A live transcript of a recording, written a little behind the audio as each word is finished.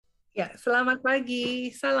Ya, selamat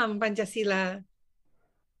pagi. Salam Pancasila.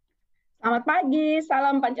 Selamat pagi,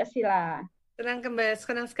 salam Pancasila.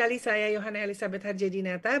 Senang sekali saya Yohana Elizabeth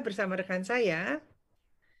Harjadinata bersama rekan saya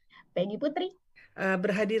Peggy Putri.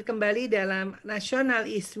 berhadir kembali dalam Nasional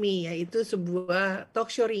ISMI, yaitu sebuah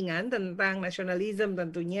talk show ringan tentang nasionalisme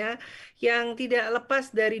tentunya yang tidak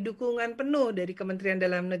lepas dari dukungan penuh dari Kementerian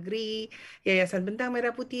Dalam Negeri, Yayasan Bentang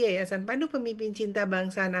Merah Putih, Yayasan Pandu Pemimpin Cinta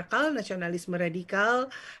Bangsa Nakal, Nasionalisme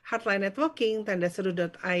Radikal, Heartline Networking, Tanda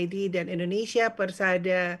Seru.id, dan Indonesia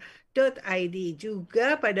Persada.id.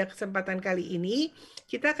 Juga pada kesempatan kali ini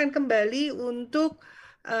kita akan kembali untuk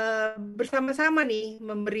bersama-sama nih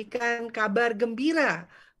memberikan kabar gembira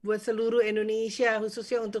buat seluruh Indonesia,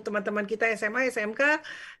 khususnya untuk teman-teman kita SMA, SMK,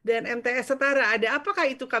 dan MTS setara. Ada apakah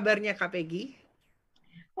itu kabarnya, Kak Peggy?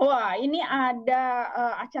 Wah, ini ada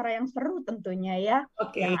acara yang seru tentunya ya,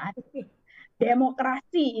 yang Oke. ada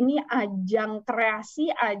demokrasi. Ini ajang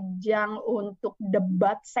kreasi, ajang untuk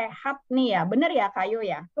debat sehat nih ya. Bener ya, Kayo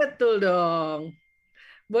ya? Betul dong.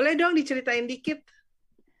 Boleh dong diceritain dikit?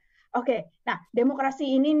 Oke, nah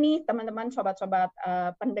demokrasi ini nih teman-teman sobat-sobat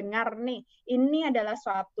pendengar nih, ini adalah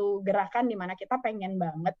suatu gerakan di mana kita pengen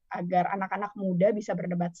banget agar anak-anak muda bisa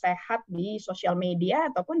berdebat sehat di sosial media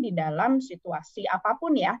ataupun di dalam situasi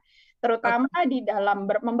apapun ya, terutama Oke. di dalam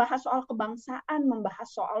membahas soal kebangsaan, membahas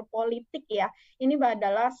soal politik ya. Ini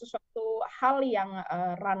adalah sesuatu hal yang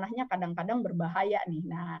ranahnya kadang-kadang berbahaya nih.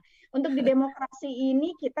 Nah, untuk di demokrasi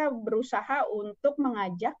ini kita berusaha untuk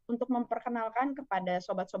mengajak, untuk memperkenalkan kepada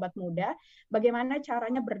sobat-sobat muda bagaimana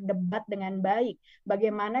caranya berdebat dengan baik,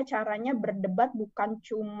 bagaimana caranya berdebat bukan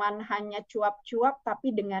cuman hanya cuap-cuap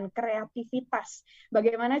tapi dengan kreativitas.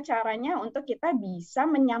 Bagaimana caranya untuk kita bisa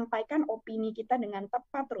menyampaikan opini kita dengan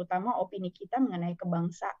tepat, terutama opini kita mengenai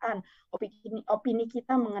kebangsaan, opini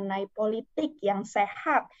kita mengenai politik yang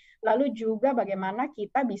sehat. Lalu juga bagaimana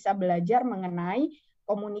kita bisa belajar mengenai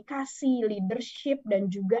komunikasi, leadership,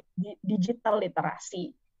 dan juga digital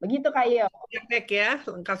literasi. Begitu Kak Yo. Cek ya,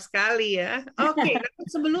 lengkap sekali ya. Oke, namun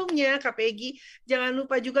sebelumnya Kak Peggy, jangan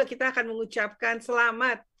lupa juga kita akan mengucapkan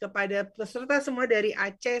selamat kepada peserta semua dari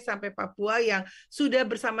Aceh sampai Papua yang sudah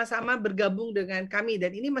bersama-sama bergabung dengan kami.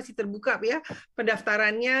 Dan ini masih terbuka ya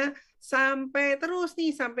pendaftarannya sampai terus nih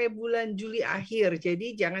sampai bulan Juli akhir.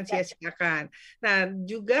 Jadi jangan sia-siakan. Nah,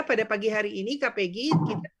 juga pada pagi hari ini Kak Peggy,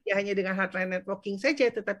 kita tidak hanya dengan Heartline Networking saja,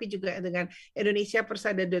 tetapi juga dengan Indonesia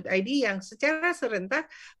Persada.id yang secara serentak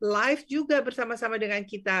live juga bersama-sama dengan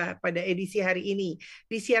kita pada edisi hari ini.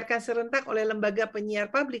 Disiarkan serentak oleh Lembaga Penyiar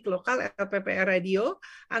Publik Lokal LPPR Radio,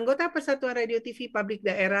 anggota Persatuan Radio TV Publik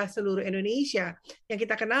Daerah seluruh Indonesia, yang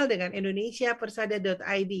kita kenal dengan Indonesia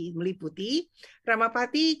Persada.id, meliputi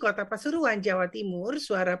Ramapati, Kota Pasuruan, Jawa Timur,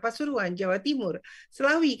 Suara Pasuruan, Jawa Timur,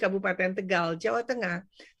 Selawi, Kabupaten Tegal, Jawa Tengah,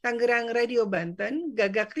 Tangerang Radio Banten,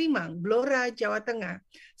 Gagak Rimang, Blora, Jawa Tengah,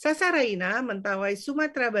 Sasaraina, Mentawai,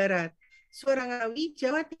 Sumatera Barat, Suara Ngawi,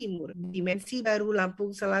 Jawa Timur, Dimensi Baru Lampung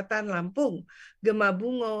Selatan, Lampung, Gema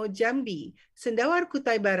Bungo, Jambi, Sendawar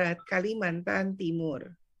Kutai Barat, Kalimantan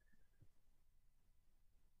Timur.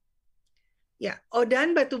 Ya,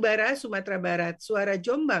 Odan Batubara, Sumatera Barat, Suara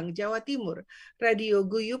Jombang, Jawa Timur, Radio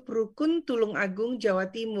Guyup Rukun Tulung Agung, Jawa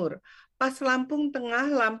Timur, Pas Lampung Tengah,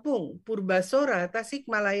 Lampung, Purbasora,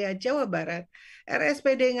 Tasikmalaya, Jawa Barat,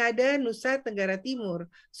 RSPD Ngada, Nusa Tenggara Timur,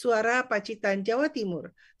 Suara Pacitan, Jawa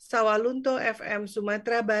Timur, Sawalunto FM,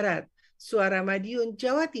 Sumatera Barat, Suara Madiun,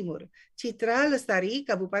 Jawa Timur, Citra Lestari,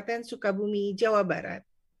 Kabupaten Sukabumi, Jawa Barat.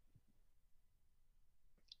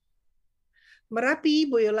 Merapi,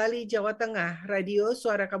 Boyolali, Jawa Tengah, Radio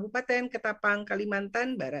Suara Kabupaten Ketapang,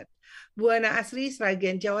 Kalimantan Barat, Buana Asri,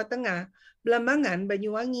 Sragen, Jawa Tengah, Blambangan,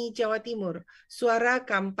 Banyuwangi, Jawa Timur, Suara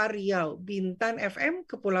Kampar Riau, Bintan FM,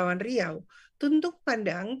 Kepulauan Riau, Tuntuk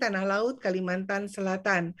Pandang, Tanah Laut, Kalimantan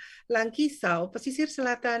Selatan, Langkisau, Pesisir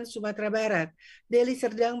Selatan, Sumatera Barat, Deli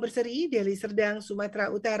Serdang Berseri, Deli Serdang, Sumatera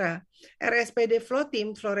Utara, RSPD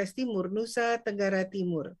Flotim, Flores Timur, Nusa Tenggara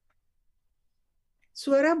Timur.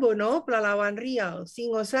 Suara Bono, Pelalawan Riau,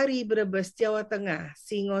 Singosari, Brebes, Jawa Tengah,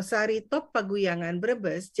 Singosari, Top Paguyangan,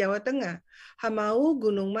 Brebes, Jawa Tengah, Hamau,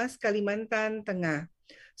 Gunung Mas, Kalimantan Tengah,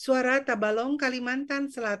 Suara Tabalong, Kalimantan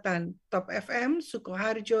Selatan, Top FM,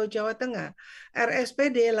 Sukoharjo, Jawa Tengah,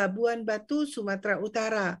 RSPD Labuan Batu, Sumatera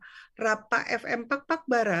Utara, Rapa FM Pakpak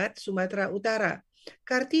Barat, Sumatera Utara,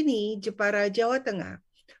 Kartini, Jepara, Jawa Tengah,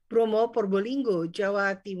 Bromo, Porbolinggo,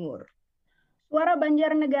 Jawa Timur. Suara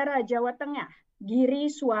Banjarnegara, Jawa Tengah. Giri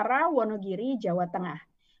Suara, Wonogiri, Jawa Tengah.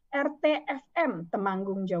 RTFM,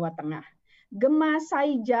 Temanggung, Jawa Tengah. Gema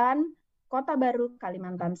Saijan, Kota Baru,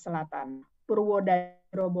 Kalimantan Selatan. Purwodadi,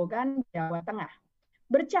 Grobogan, Jawa Tengah.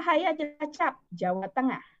 Bercahaya Cilacap, Jawa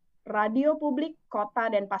Tengah. Radio Publik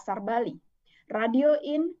Kota dan Pasar Bali, Radio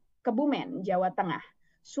In Kebumen, Jawa Tengah,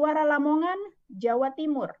 Suara Lamongan, Jawa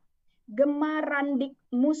Timur, Gema Randik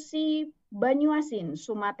Musi Banyuasin,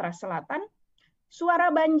 Sumatera Selatan,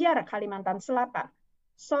 Suara Banjar, Kalimantan Selatan,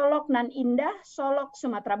 Solok Nan Indah, Solok,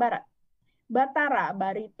 Sumatera Barat, Batara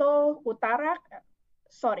Barito Utara,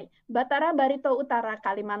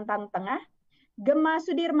 Kalimantan Tengah, Gema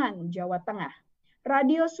Sudirman, Jawa Tengah,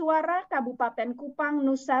 Radio Suara Kabupaten Kupang,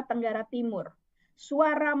 Nusa Tenggara Timur,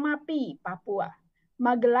 Suara Mapi, Papua,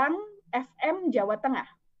 Magelang FM, Jawa Tengah,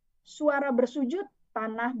 Suara Bersujud,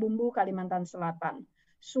 Tanah Bumbu, Kalimantan Selatan,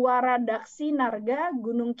 Suara Daksi Narga,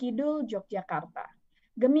 Gunung Kidul, Yogyakarta,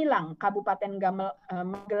 Gemilang, Kabupaten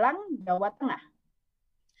Magelang, Jawa Tengah,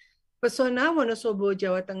 Pesona Wonosobo,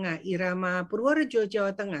 Jawa Tengah, Irama Purworejo,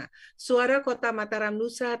 Jawa Tengah, Suara Kota Mataram,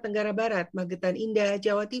 Nusa Tenggara Barat, Magetan Indah,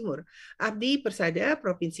 Jawa Timur, Abdi Persada,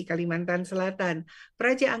 Provinsi Kalimantan Selatan,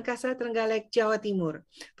 Praja Angkasa Trenggalek, Jawa Timur,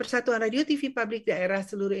 Persatuan Radio TV Publik Daerah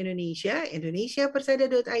Seluruh Indonesia,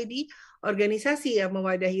 indonesiapersada.id, organisasi yang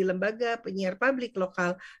mewadahi lembaga penyiar publik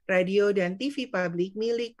lokal, radio dan TV publik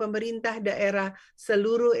milik pemerintah daerah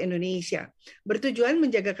seluruh Indonesia, bertujuan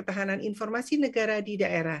menjaga ketahanan informasi negara di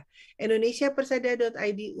daerah.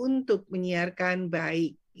 indonesiapersada.id untuk menyiarkan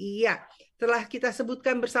baik. Iya, telah kita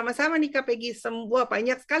sebutkan bersama-sama nih Kak Peggy, semua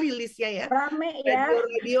banyak sekali listnya ya. Rame ya.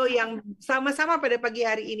 Radio-radio yang sama-sama pada pagi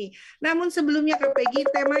hari ini. Namun sebelumnya Kak Peggy,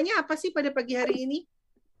 temanya apa sih pada pagi hari ini?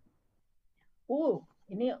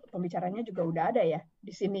 Ini pembicaranya juga udah ada ya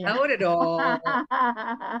di sini ya. Udah dong.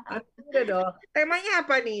 Udah dong. Temanya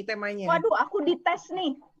apa nih temanya? Waduh, aku dites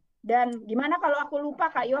nih. Dan gimana kalau aku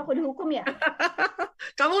lupa, Kak Yu, aku dihukum ya?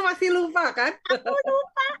 Kamu masih lupa kan? Aku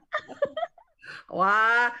lupa.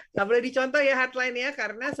 Wah, nggak boleh dicontoh ya Heartline ya,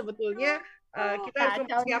 karena sebetulnya kita harus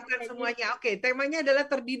mempersiapkan semuanya. Oke, temanya adalah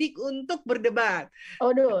terdidik untuk berdebat.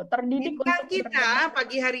 Terdidik untuk kita berdebat.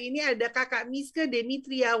 Pagi hari ini ada Kakak Meiske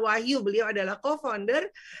Demitria Wahyu. Beliau adalah co-founder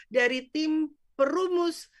dari tim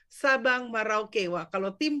Perumus SabangMerauke. Wah,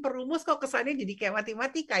 kalau tim Perumus kok kesannya jadi kayak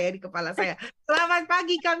matematika ya di kepala saya. Selamat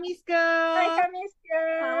pagi Kak Meiske. Hai Kak Meiske.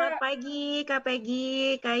 Selamat pagi Kak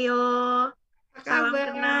Peggy, Kayo. Salam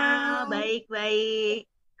kenal, baik-baik.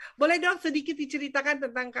 Boleh dong sedikit diceritakan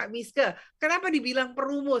tentang Kak Meiske. Kenapa dibilang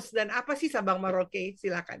Perumus dan apa sih SabangMerauke?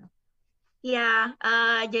 Silakan. Ya,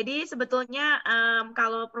 jadi sebetulnya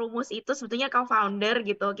kalau Perumus itu sebetulnya co-founder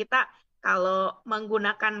gitu. Kita kalau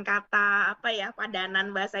menggunakan kata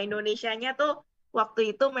padanan bahasa Indonesianya tuh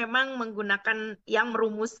waktu itu memang menggunakan yang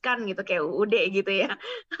merumuskan gitu kayak UUD gitu ya.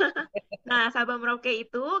 Nah, SabangMerauke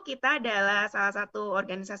itu kita adalah salah satu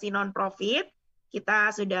organisasi non-profit.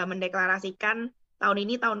 Kita sudah mendeklarasikan tahun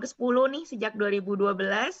ini tahun ke-10 nih sejak 2012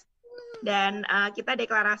 dan kita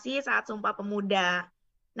deklarasi saat Sumpah Pemuda.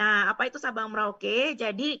 Nah, apa itu SabangMerauke?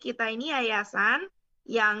 Jadi kita ini yayasan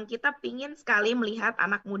yang kita pingin sekali melihat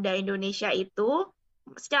anak muda Indonesia itu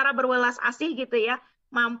secara berwelas asih gitu ya,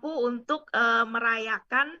 mampu untuk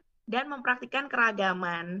merayakan dan mempraktikkan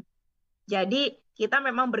keragaman. Jadi kita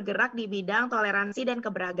memang bergerak di bidang toleransi dan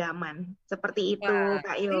keberagaman. Seperti itu,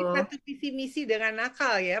 Kak Yo. Ini satu visi misi dengan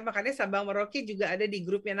nakal ya, makanya SabangMerauke juga ada di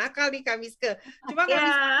grupnya nakal nih Kak Meiske. Cuma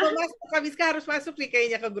Kak Meiske harus masuk nih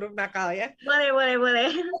kayaknya ke grup nakal ya.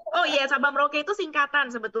 Boleh. Oh iya, SabangMerauke itu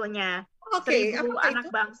singkatan sebetulnya. 1000 anak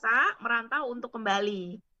bangsa merantau untuk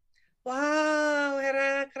kembali. Wow,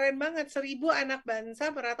 keren banget. 1000 anak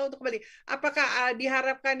bangsa merantau untuk kembali. Apakah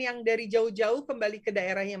diharapkan yang dari jauh-jauh kembali ke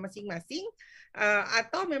daerahnya masing-masing,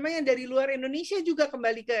 atau memang yang dari luar Indonesia juga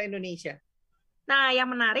kembali ke Indonesia? Nah, yang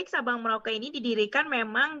menarik SabangMerauke ini didirikan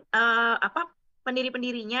memang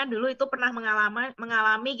pendiri-pendirinya dulu itu pernah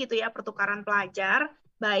mengalami gitu ya pertukaran pelajar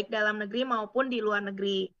baik dalam negeri maupun di luar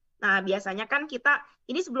negeri. Nah, biasanya kan kita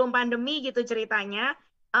ini sebelum pandemi gitu ceritanya.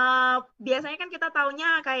 Biasanya kan kita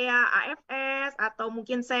taunya kayak AFS atau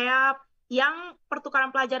mungkin SEAP yang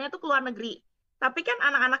pertukaran pelajarnya tuh ke luar negeri. Tapi kan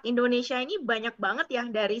anak-anak Indonesia ini banyak banget ya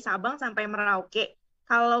dari Sabang sampai Merauke.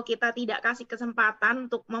 Kalau kita tidak kasih kesempatan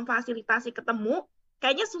untuk memfasilitasi ketemu,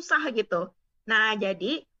 kayaknya susah gitu. Nah,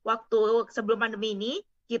 jadi waktu sebelum pandemi ini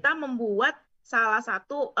kita membuat salah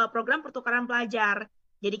satu program pertukaran pelajar.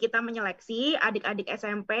 Jadi kita menyeleksi adik-adik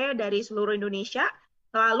SMP dari seluruh Indonesia.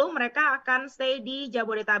 Lalu mereka akan stay di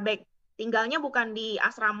Jabodetabek. Tinggalnya bukan di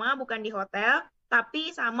asrama, bukan di hotel,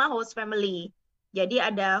 tapi sama host family. Jadi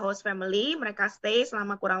ada host family, mereka stay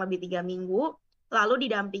selama kurang lebih 3 minggu, lalu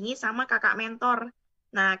didampingi sama kakak mentor.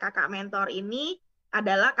 Nah, kakak mentor ini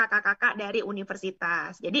adalah kakak-kakak dari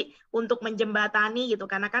universitas. Jadi untuk menjembatani gitu,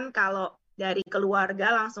 karena kan kalau dari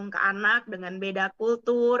keluarga langsung ke anak dengan beda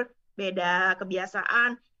kultur, beda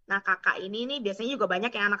kebiasaan. Nah, kakak ini nih biasanya juga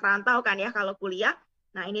banyak yang anak rantau kan ya kalau kuliah.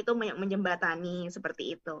 Nah, ini tuh menjembatani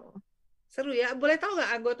seperti itu. Seru ya. Boleh tahu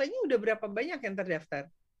nggak anggotanya udah berapa banyak yang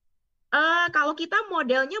terdaftar? Kalau kita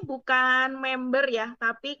modelnya bukan member ya,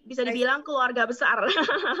 tapi bisa dibilang keluarga besar.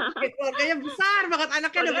 Keluarganya besar banget,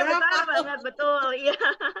 anaknya ada Keluarganya berapa? besar banget, betul. Iya.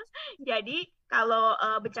 Jadi kalau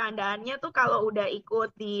bercandaannya tuh kalau udah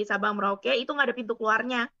ikut di SabangMerauke itu nggak ada pintu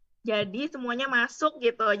keluarnya. Jadi semuanya masuk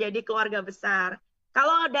gitu, jadi keluarga besar.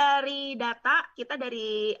 Kalau dari data, kita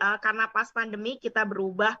karena pas pandemi kita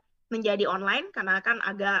berubah menjadi online, karena kan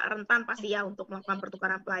agak rentan pasti ya untuk melakukan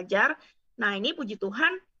pertukaran pelajar. Nah ini puji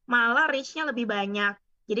Tuhan, malah reach-nya lebih banyak.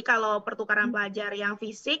 Jadi kalau pertukaran pelajar yang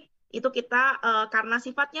fisik, itu kita karena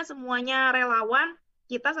sifatnya semuanya relawan,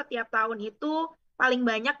 kita setiap tahun itu paling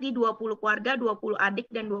banyak di 20 keluarga, 20 adik,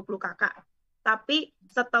 dan 20 kakak. Tapi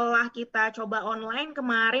setelah kita coba online,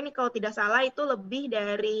 kemarin kalau tidak salah itu lebih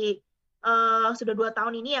dari, sudah 2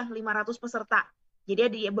 tahun ini ya, 500 peserta. Jadi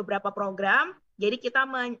ada beberapa program, jadi kita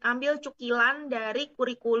mengambil cukilan dari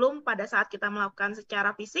kurikulum pada saat kita melakukan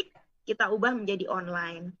secara fisik, kita ubah menjadi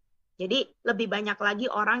online. Jadi lebih banyak lagi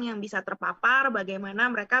orang yang bisa terpapar, bagaimana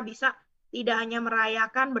mereka bisa tidak hanya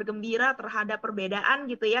merayakan, bergembira terhadap perbedaan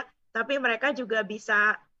gitu ya, tapi mereka juga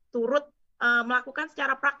bisa turut melakukan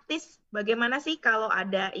secara praktis bagaimana sih kalau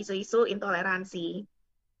ada isu-isu intoleransi.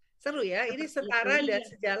 Seru ya, ini setara dan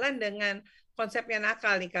sejalan dengan konsepnya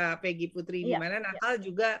nakal nih Kak Peggy Putri, di mana nakal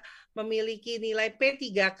juga memiliki nilai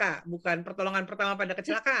P3K, bukan pertolongan pertama pada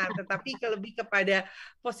kecelakaan, tetapi lebih kepada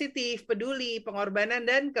positif, peduli, pengorbanan,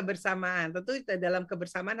 dan kebersamaan. Tentu dalam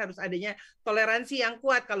kebersamaan harus adanya toleransi yang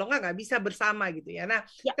kuat, kalau nggak bisa bersama gitu ya. Nah,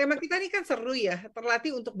 tema kita ini kan seru ya,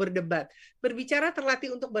 terlatih untuk berdebat. Berbicara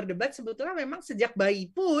terlatih untuk berdebat, sebetulnya memang sejak bayi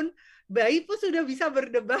pun sudah bisa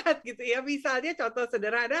berdebat gitu ya. Misalnya contoh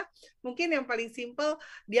sederhana, mungkin yang paling simpel,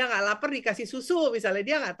 dia nggak lapar dikasih susu misalnya,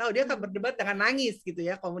 dia nggak tahu, dia akan berdebat dengan nangis gitu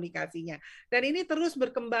ya komunikasinya. Dan ini terus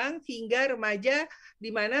berkembang hingga remaja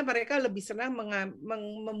di mana mereka lebih senang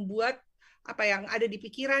membuat apa yang ada di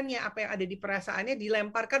pikirannya, apa yang ada di perasaannya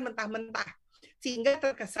dilemparkan mentah-mentah, sehingga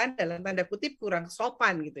terkesan dalam tanda kutip kurang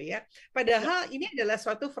sopan gitu ya. Padahal ini adalah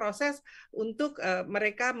suatu proses untuk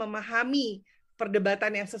mereka memahami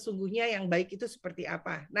perdebatan yang sesungguhnya yang baik itu seperti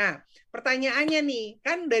apa. Nah, pertanyaannya nih,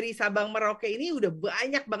 kan dari SabangMerauke ini udah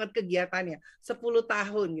banyak banget kegiatannya, 10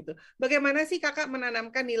 tahun gitu. Bagaimana sih Kakak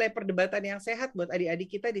menanamkan nilai perdebatan yang sehat buat adik-adik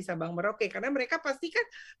kita di SabangMerauke? Karena mereka pasti kan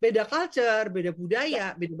beda culture, beda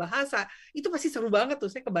budaya, beda bahasa. Itu pasti seru banget tuh,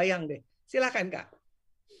 saya kebayang deh. Silakan Kak.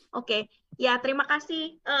 Oke, ya terima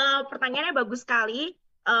kasih. Pertanyaannya bagus sekali.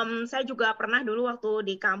 Saya juga pernah dulu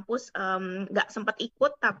waktu di kampus nggak sempat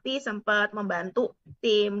ikut, tapi sempat membantu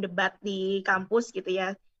tim debat di kampus gitu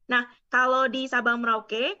ya. Nah, kalau di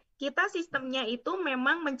SabangMerauke, kita sistemnya itu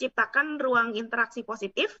memang menciptakan ruang interaksi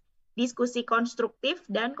positif, diskusi konstruktif,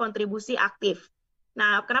 dan kontribusi aktif.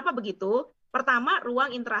 Nah, kenapa begitu? Pertama,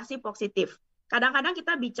 ruang interaksi positif. Kadang-kadang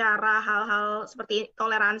kita bicara hal-hal seperti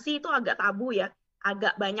toleransi itu agak tabu ya,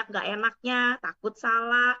 agak banyak nggak enaknya, takut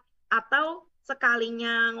salah, atau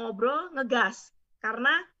sekalinya ngobrol ngegas.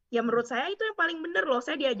 Karena ya menurut saya itu yang paling benar loh,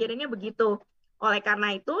 saya diajarinnya begitu. Oleh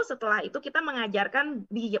karena itu, setelah itu kita mengajarkan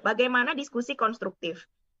bagaimana diskusi konstruktif.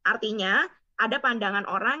 Artinya, ada pandangan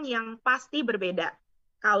orang yang pasti berbeda.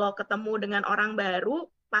 Kalau ketemu dengan orang baru,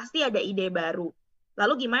 pasti ada ide baru.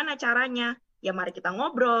 Lalu gimana caranya? Ya mari kita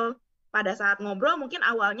ngobrol. Pada saat ngobrol, mungkin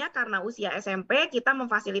awalnya karena usia SMP, kita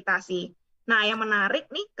memfasilitasi. Nah, yang menarik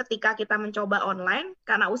nih ketika kita mencoba online,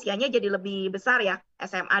 karena usianya jadi lebih besar ya,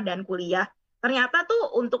 SMA dan kuliah, ternyata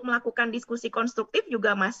tuh untuk melakukan diskusi konstruktif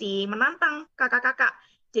juga masih menantang kakak-kakak.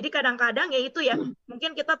 Jadi kadang-kadang ya itu ya,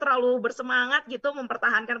 mungkin kita terlalu bersemangat gitu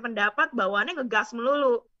mempertahankan pendapat, bawaannya ngegas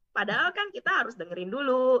melulu. Padahal kan kita harus dengerin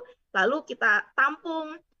dulu, lalu kita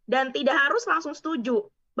tampung, dan tidak harus langsung setuju,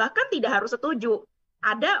 bahkan tidak harus setuju.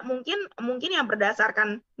 Ada mungkin yang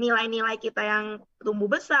berdasarkan nilai-nilai kita yang tumbuh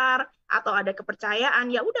besar, atau ada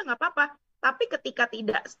kepercayaan, ya udah nggak apa-apa. Tapi ketika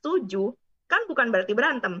tidak setuju, kan bukan berarti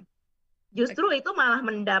berantem. Justru itu malah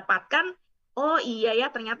mendapatkan, oh iya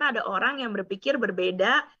ya ternyata ada orang yang berpikir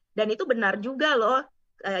berbeda, dan itu benar juga loh.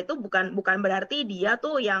 Itu bukan berarti dia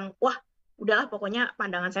tuh yang, wah udahlah pokoknya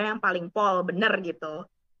pandangan saya yang paling pol, bener gitu.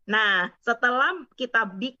 Nah, setelah kita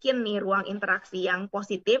bikin nih ruang interaksi yang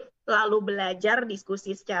positif, lalu belajar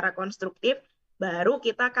diskusi secara konstruktif, baru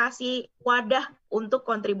kita kasih wadah untuk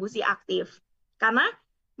kontribusi aktif. Karena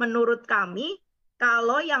menurut kami,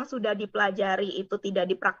 kalau yang sudah dipelajari itu tidak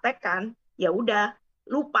dipraktekkan, ya udah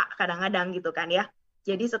lupa kadang-kadang gitu kan ya.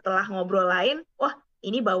 Jadi setelah ngobrol lain, wah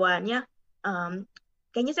ini bawaannya,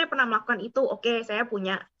 kayaknya saya pernah melakukan itu, oke saya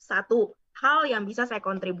punya satu hal yang bisa saya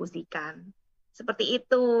kontribusikan. Seperti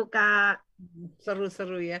itu, Kak.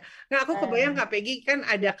 Seru-seru ya. Nah, aku kebayang Kak Peggy kan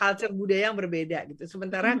ada culture budaya yang berbeda gitu.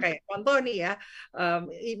 Sementara kayak contoh nih ya,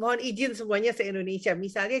 mohon izin semuanya se-Indonesia.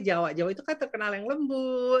 Misalnya Jawa. Jawa itu kan terkenal yang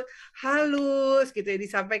lembut, halus gitu ya,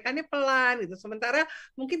 disampaikannya pelan gitu. Sementara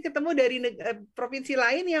mungkin ketemu dari provinsi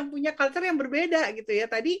lain yang punya culture yang berbeda gitu ya.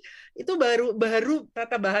 Tadi itu baru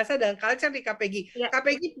tata bahasa dan culture di Kak Peggy. Ya. Kak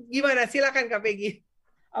Peggy gimana? Silakan Kak Peggy.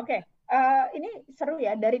 Oke, ini seru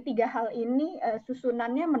ya. Dari 3 hal ini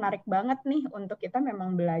susunannya menarik banget nih untuk kita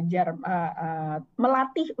memang belajar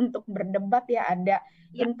melatih untuk berdebat ya. Ada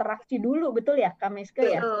interaksi dulu, betul ya, Kak Meiske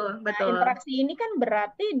ya? Nah, interaksi ini kan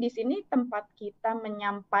berarti di sini tempat kita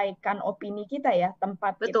menyampaikan opini kita ya,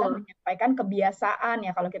 tempat kita menyampaikan kebiasaan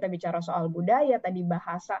ya. Kalau kita bicara soal budaya, tadi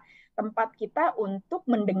bahasa, tempat kita untuk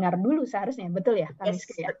mendengar dulu seharusnya, betul ya, Kak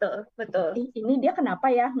Meiske ya? Betul. Ini dia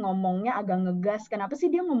kenapa ya ngomongnya agak ngegas? Kenapa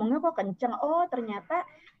sih dia ngomongnya kok kenceng? Oh, ternyata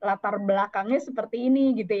latar belakangnya seperti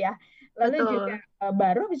ini gitu ya. Lalu juga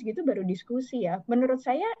habis gitu baru diskusi ya. Menurut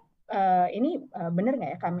saya ini benar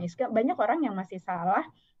nggak ya, Kak Meiske? Banyak orang yang masih salah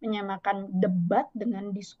menyamakan debat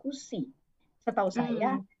dengan diskusi. Setahu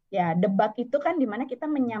saya, ya debat itu kan dimana kita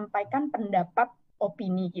menyampaikan pendapat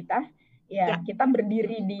opini kita. Ya, kita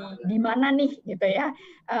berdiri di mana nih gitu ya,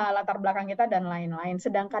 latar belakang kita dan lain-lain.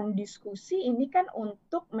 Sedangkan diskusi ini kan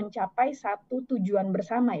untuk mencapai satu tujuan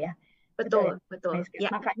bersama ya. Betul. Ya.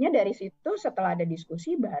 Makanya dari situ setelah ada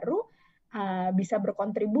diskusi baru bisa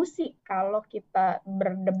berkontribusi. Kalau kita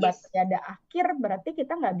berdebat ada akhir, berarti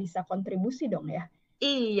kita nggak bisa kontribusi dong ya.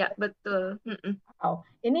 Iya, betul.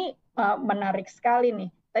 Ini menarik sekali nih.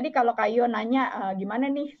 Tadi kalau Kayo nanya gimana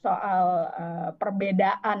nih soal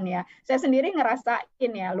perbedaan ya, saya sendiri ngerasain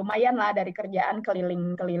ya lumayan lah dari kerjaan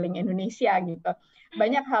keliling-keliling Indonesia gitu.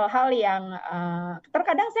 Banyak hal-hal yang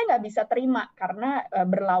terkadang saya nggak bisa terima karena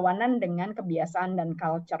berlawanan dengan kebiasaan dan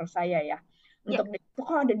culture saya ya. Untuk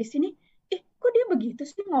kok ada di sini, kok dia begitu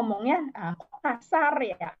sih ngomongnya, kok kasar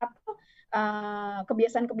ya, atau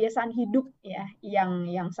kebiasaan-kebiasaan hidup ya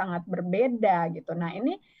yang sangat berbeda gitu. Nah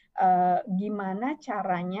ini gimana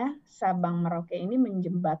caranya SabangMerauke ini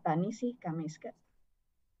menjembatani sih, Kak Meiske?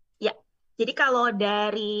 Ya, jadi kalau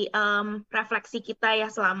dari refleksi kita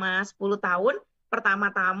ya selama 10 tahun,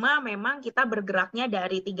 pertama-tama memang kita bergeraknya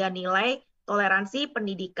dari 3 nilai, toleransi,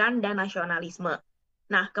 pendidikan, dan nasionalisme.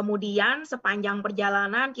 Nah, kemudian sepanjang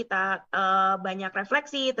perjalanan kita banyak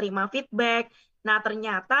refleksi, terima feedback. Nah,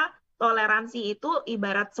 ternyata toleransi itu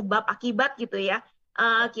ibarat sebab akibat gitu ya.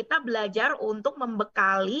 Kita belajar untuk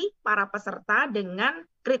membekali para peserta dengan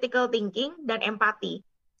critical thinking dan empati.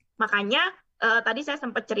 Makanya tadi saya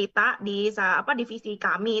sempat cerita di divisi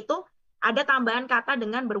kami itu ada tambahan kata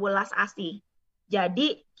dengan berwelas asih.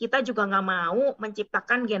 Jadi kita juga nggak mau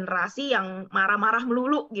menciptakan generasi yang marah-marah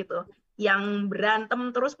melulu gitu, yang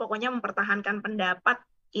berantem terus pokoknya mempertahankan pendapat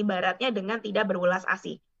ibaratnya dengan tidak berwelas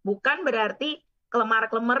asih. Bukan berarti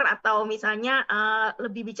kelemar-kelemar atau misalnya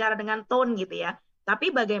lebih bicara dengan tone gitu ya.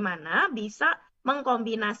 Tapi bagaimana bisa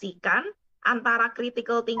mengkombinasikan antara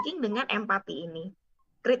critical thinking dengan empati ini.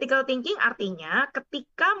 Critical thinking artinya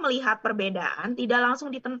ketika melihat perbedaan tidak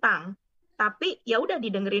langsung ditentang, tapi ya udah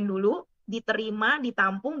didengerin dulu, diterima,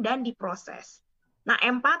 ditampung, dan diproses. Nah,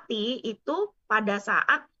 empati itu pada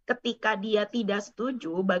saat ketika dia tidak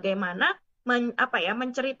setuju, bagaimana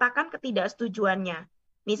menceritakan ketidaksetujuannya.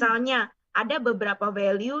 Misalnya, ada beberapa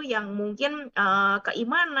value yang mungkin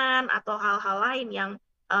keimanan atau hal-hal lain yang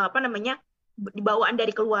bawaan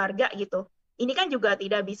dari keluarga gitu. Ini kan juga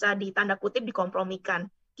tidak bisa ditanda kutip dikompromikan.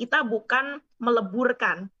 Kita bukan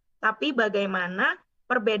meleburkan, tapi bagaimana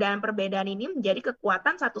perbedaan-perbedaan ini menjadi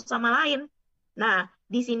kekuatan satu sama lain. Nah,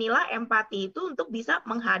 disinilah empati itu untuk bisa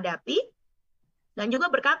menghadapi dan juga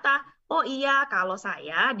berkata, oh iya kalau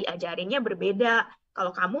saya diajarinnya berbeda,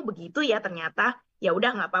 kalau kamu begitu ya ternyata, ya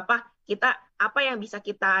udah nggak apa-apa, kita apa yang bisa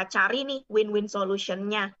kita cari nih win-win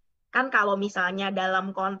solution-nya. Kan kalau misalnya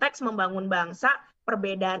dalam konteks membangun bangsa,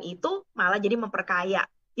 perbedaan itu malah jadi memperkaya.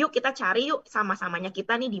 Yuk kita cari yuk sama-samanya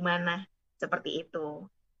kita nih di mana. Seperti itu.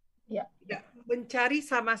 Ya. Mencari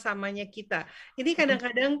sama-samanya kita. Ini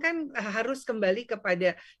kadang-kadang kan harus kembali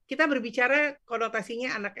kepada kita berbicara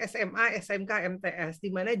konotasinya anak SMA, SMK, MTS,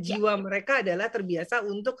 di mana jiwa mereka adalah terbiasa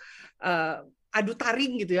untuk adu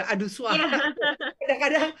taring gitu ya, adu suara.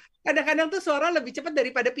 Kadang-kadang tuh suara lebih cepat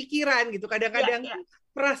daripada pikiran gitu. Kadang-kadang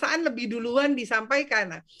perasaan lebih duluan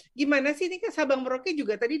disampaikan. Nah, gimana sih ini kan SabangMerauke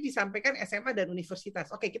juga tadi disampaikan SMA dan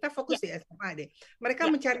universitas. Oke, kita fokus di SMA deh. Mereka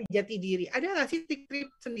mencari jati diri. Ada nggak sih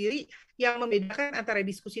trik-trik sendiri yang membedakan antara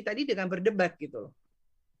diskusi tadi dengan berdebat gitu loh?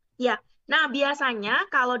 Ya, nah biasanya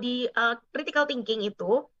kalau di critical thinking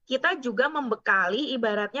itu kita juga membekali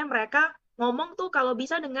ibaratnya mereka ngomong tuh kalau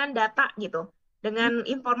bisa dengan data gitu. dengan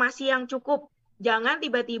informasi yang cukup. Jangan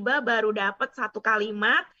tiba-tiba baru dapat satu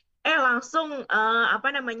kalimat, langsung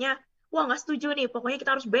wah nggak setuju nih, pokoknya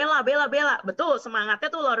kita harus bela. Betul,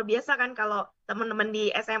 semangatnya tuh luar biasa kan kalau teman-teman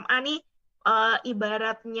di SMA nih,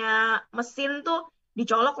 ibaratnya mesin tuh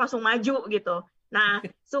dicolok langsung maju gitu. Nah,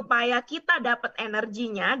 supaya kita dapat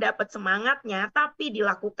energinya, dapat semangatnya, tapi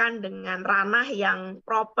dilakukan dengan ranah yang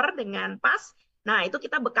proper, dengan pas, nah itu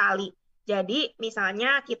kita bekali. Jadi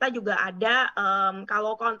misalnya kita juga ada,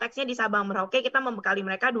 kalau konteksnya di SabangMerauke, kita membekali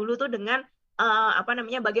mereka dulu tuh dengan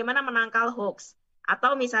bagaimana menangkal hoax.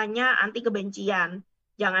 Atau misalnya anti kebencian.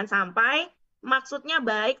 Jangan sampai maksudnya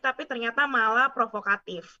baik, tapi ternyata malah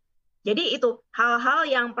provokatif. Jadi itu hal-hal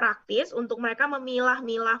yang praktis untuk mereka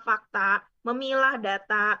memilah-milah fakta, memilah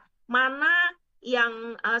data, mana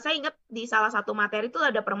yang saya ingat di salah satu materi itu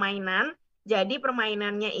ada permainan. Jadi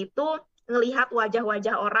permainannya itu ngelihat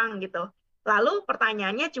wajah-wajah orang gitu. Lalu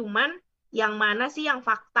pertanyaannya cuman yang mana sih yang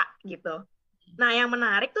fakta gitu. Nah, yang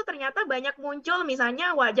menarik tuh ternyata banyak muncul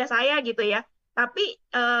misalnya wajah saya gitu ya. Tapi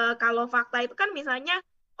kalau fakta itu kan misalnya,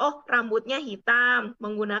 rambutnya hitam,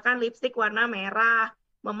 menggunakan lipstik warna merah,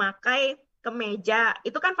 memakai kemeja,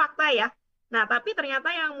 itu kan fakta ya. Nah, tapi ternyata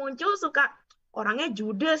yang muncul suka orangnya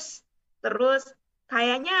judes, terus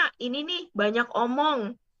kayaknya ini nih banyak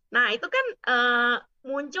omong. Nah, itu kan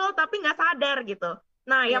muncul tapi nggak sadar gitu.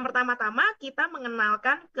 Nah, yang pertama-tama kita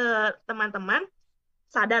mengenalkan ke teman-teman,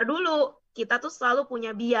 sadar dulu, kita tuh selalu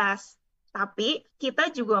punya bias. Tapi kita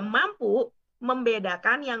juga mampu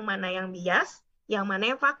membedakan yang mana yang bias, yang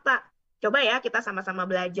mana yang fakta. Coba ya kita sama-sama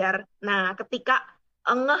belajar. Nah, ketika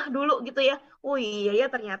engeh dulu gitu ya, oh iya ya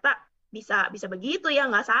ternyata bisa begitu ya,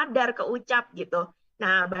 nggak sadar keucap gitu.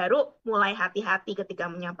 Nah, baru mulai hati-hati ketika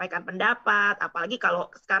menyampaikan pendapat, apalagi kalau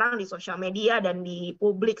sekarang di sosial media dan di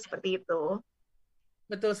publik seperti itu.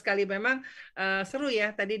 Betul sekali, memang seru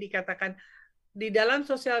ya tadi dikatakan di dalam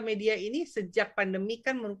sosial media ini sejak pandemi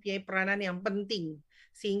kan mempunyai peranan yang penting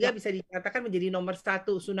sehingga bisa dikatakan menjadi nomor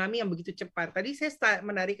satu tsunami yang begitu cepat. Tadi saya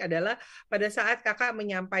menarik adalah pada saat kakak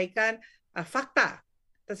menyampaikan fakta,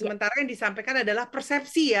 sementara yang disampaikan adalah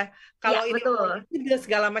persepsi ya. Kalau ini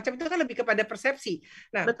segala macam itu kan lebih kepada persepsi.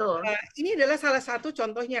 Nah, ini adalah salah satu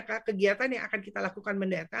contohnya Kak, kegiatan yang akan kita lakukan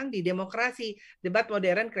mendatang di demokrasi, debat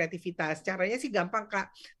modern kreativitas. Caranya sih gampang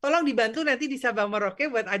Kak. Tolong dibantu nanti di SabangMerauke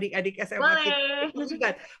buat adik-adik SMA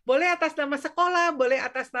kita. Boleh atas nama sekolah, boleh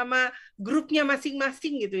atas nama grupnya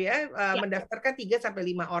masing-masing gitu ya, mendaftarkan 3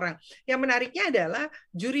 sampai 5 orang. Yang menariknya adalah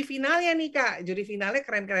juri finalnya nih Kak. Juri finalnya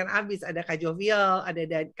keren-keren abis. Ada Kak Jovial,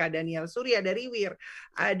 ada Kak Daniel Surya dari Wir,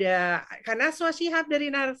 ada Kak Naswa Shihab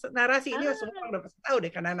dari Narasi, ini semua orang udah pasti tahu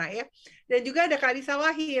deh Kak Nana ya, dan juga ada Kak Lisa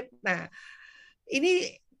Wahid. Nah,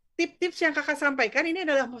 ini tips-tips yang kakak sampaikan ini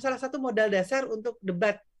adalah salah satu modal dasar untuk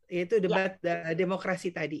debat, yaitu debat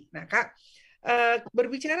demokrasi tadi. Nah Kak,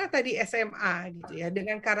 berbicara tadi SMA gitu ya,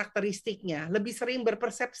 dengan karakteristiknya lebih sering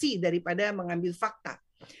berpersepsi daripada mengambil fakta.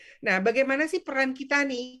 Nah, bagaimana sih peran kita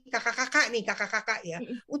nih, kakak-kakak ya,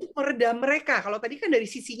 untuk meredam mereka? Kalau tadi kan dari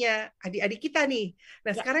sisinya adik-adik kita nih.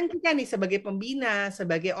 Nah, sekarang kita nih sebagai pembina,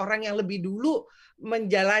 sebagai orang yang lebih dulu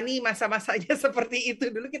menjalani masa-masanya seperti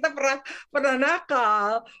itu. Dulu kita pernah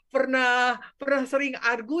nakal, pernah sering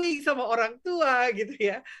arguing sama orang tua gitu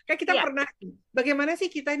ya. Kan kita pernah. Bagaimana sih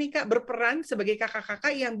kita nih Kak berperan sebagai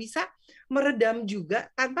kakak-kakak yang bisa meredam juga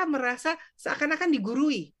tanpa merasa seakan-akan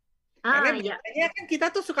digurui? Karena biasanya kan kita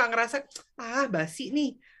tuh suka ngerasa basi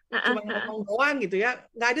nih, cuma ngomong doang gitu ya,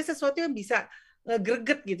 nggak ada sesuatu yang bisa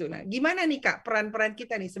ngegreget gitu. Nah, gimana nih Kak peran-peran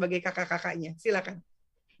kita nih sebagai kakak-kakaknya? Silakan.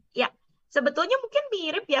 Ya, sebetulnya mungkin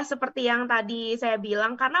mirip ya seperti yang tadi saya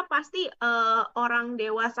bilang, karena pasti orang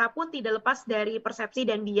dewasa pun tidak lepas dari persepsi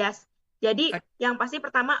dan bias. Jadi yang pasti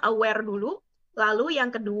pertama aware dulu, lalu yang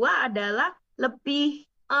kedua adalah lebih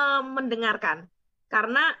mendengarkan.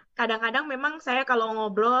 Karena kadang-kadang memang saya kalau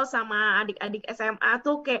ngobrol sama adik-adik SMA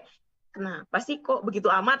tuh kayak, kenapa sih kok begitu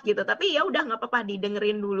amat gitu. Tapi ya udah nggak apa-apa,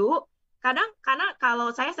 didengerin dulu. Karena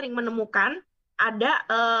kalau saya sering menemukan ada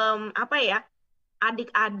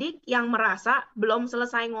adik-adik yang merasa belum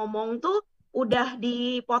selesai ngomong tuh udah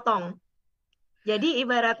dipotong. Jadi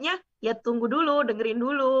ibaratnya ya tunggu dulu, dengerin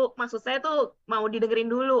dulu. Maksud saya tuh mau didengerin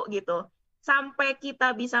dulu gitu. Sampai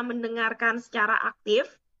kita bisa mendengarkan secara aktif.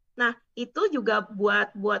 Nah, itu juga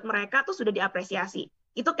buat mereka tuh sudah diapresiasi.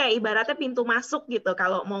 Itu kayak ibaratnya pintu masuk gitu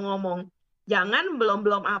kalau mau ngomong. Jangan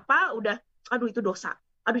belum apa udah, aduh itu dosa,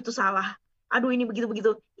 aduh itu salah, aduh ini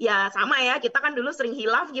begitu-begitu. Ya sama ya, kita kan dulu sering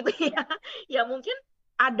hilaf gitu ya. Ya mungkin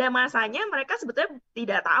ada masanya mereka sebetulnya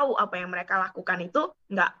tidak tahu apa yang mereka lakukan itu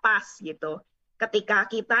nggak pas gitu.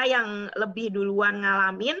 Ketika kita yang lebih duluan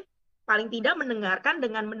ngalamin, paling tidak mendengarkan,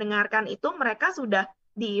 dengan mendengarkan itu mereka sudah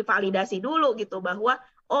divalidasi dulu gitu bahwa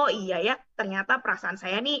oh iya ya ternyata perasaan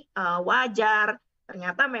saya nih wajar,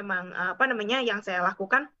 ternyata memang yang saya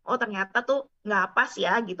lakukan ternyata tuh nggak pas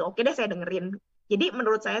ya gitu. Oke deh saya dengerin. Jadi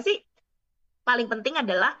menurut saya sih paling penting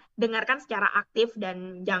adalah dengarkan secara aktif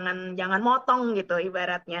dan jangan motong gitu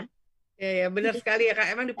ibaratnya. Ya, benar sekali ya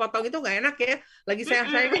Kak. Emang dipotong itu nggak enak ya. Lagi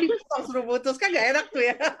sayang-sayangnya dipotong suruh putus kan nggak enak tuh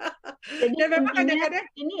ya. Jadi Dan memang intinya kadang-kadang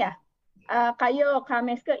ini ya, kayo Kak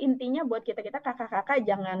Meiske, intinya buat kita kakak-kakak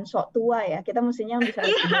jangan sok tua ya. Kita mestinya bisa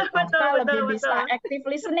lebih dewasa, lebih bisa active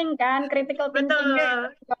listening kan, critical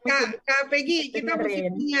thinking-nya juga mesti Kak Peggy, kita mesti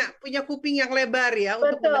dengerin. punya kuping yang lebar ya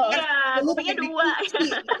untuk Betul. mendengar Iya, kupingnya dua.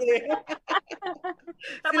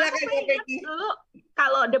 Silakan Kak Peggy. Dulu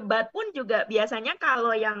kalau debat pun juga biasanya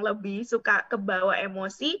kalau yang lebih suka kebawa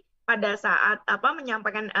emosi pada saat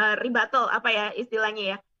menyampaikan rebuttal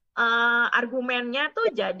istilahnya ya, argumennya tuh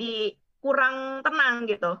jadi kurang tenang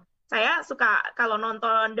gitu. Saya suka kalau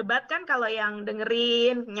nonton debat kan kalau yang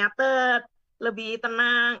dengerin, nyatet, lebih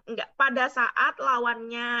tenang. Enggak, pada saat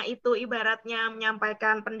lawannya itu ibaratnya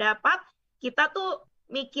menyampaikan pendapat, kita tuh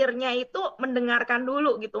mikirnya itu mendengarkan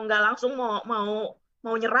dulu gitu, nggak langsung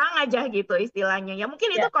mau nyerang aja gitu istilahnya. Ya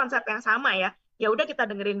mungkin itu konsep yang sama ya. Ya udah kita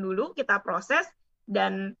dengerin dulu, kita proses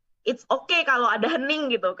dan it's okay kalau ada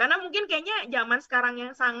hening gitu. Karena mungkin kayaknya zaman sekarang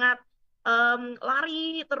yang sangat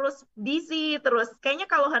lari terus busy terus kayaknya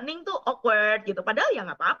kalau hening tuh awkward gitu. Padahal ya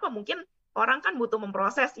nggak apa-apa, mungkin orang kan butuh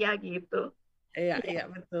memproses ya gitu. Iya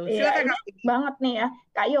betul. Silakan Kak Peggy. Banget nih ya,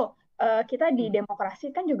 Kak Yo. Kita di demokrasi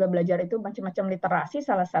kan juga belajar itu macam-macam literasi,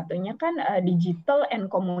 salah satunya kan digital and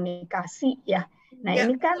komunikasi ya. Nah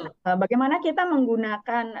ini kan bagaimana kita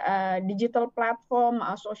menggunakan digital platform,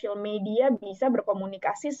 social media bisa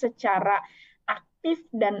berkomunikasi secara aktif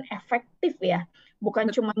dan efektif ya. Bukan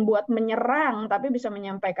cuma buat menyerang, tapi bisa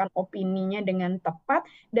menyampaikan opininya dengan tepat.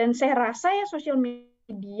 Dan saya rasa ya sosial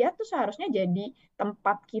media tuh seharusnya jadi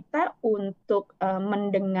tempat kita untuk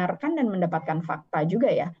mendengarkan dan mendapatkan fakta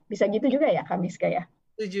juga ya. Bisa gitu juga ya Kak Meiske ya?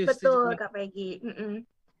 Betul Kak Peggy.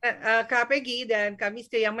 Kak Peggy dan Kak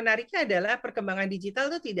Meiske, yang menariknya adalah perkembangan digital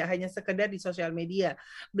itu tidak hanya sekedar di sosial media.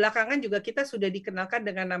 Belakangan juga kita sudah dikenalkan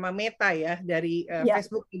dengan nama Meta ya dari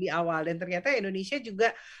Facebook di awal, dan ternyata Indonesia juga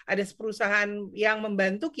ada perusahaan yang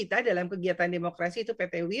membantu kita dalam kegiatan demokrasi, itu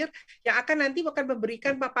PT WIR, yang akan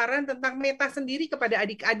memberikan paparan tentang Meta sendiri kepada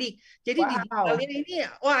adik-adik. Jadi digitalnya ini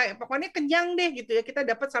pokoknya kenyang deh gitu ya, kita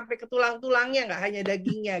dapat sampai ke tulang-tulangnya, nggak hanya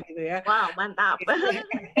dagingnya gitu ya. Wow, mantap.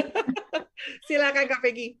 Silakan Kak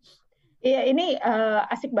Peggy. Iya, ini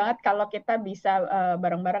asik banget kalau kita bisa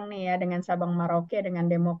bareng-bareng nih ya dengan SabangMerauke, dengan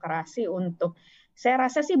demokrasi untuk, saya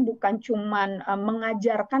rasa sih bukan cuman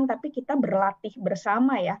mengajarkan, tapi kita berlatih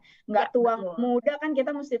bersama ya. Nggak tua muda kan kita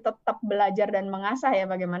mesti tetap belajar dan mengasah ya,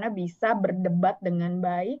 bagaimana bisa berdebat dengan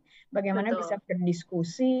baik, bagaimana bisa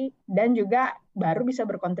berdiskusi, dan juga baru bisa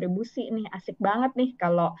berkontribusi nih. Asik banget nih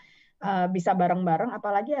kalau bisa bareng-bareng,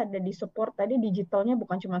 apalagi ada di support tadi digitalnya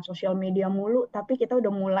bukan cuma sosial media mulu, tapi kita udah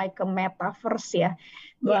mulai ke metaverse ya,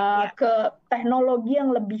 ke teknologi yang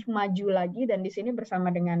lebih maju lagi. Dan di sini bersama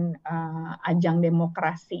dengan ajang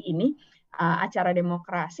demokrasi ini, acara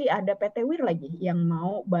demokrasi, ada PT WIR lagi yang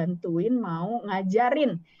mau bantuin, mau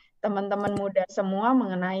ngajarin teman-teman muda semua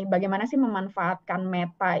mengenai bagaimana sih memanfaatkan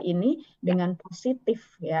Meta ini dengan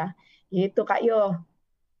positif ya. Gitu Kak Yo.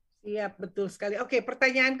 Iya, betul sekali. Oke,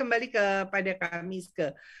 pertanyaan kembali kepada Kak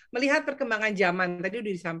Meiske. Melihat perkembangan zaman, tadi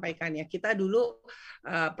udah disampaikan ya, kita dulu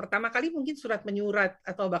pertama kali mungkin surat menyurat,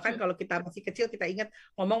 atau bahkan kalau kita masih kecil, kita ingat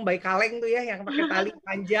ngomong by kaleng tuh ya, yang pakai tali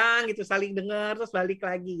panjang gitu, saling dengar, terus balik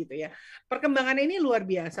lagi gitu ya. Perkembangan ini luar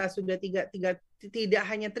biasa, sudah tidak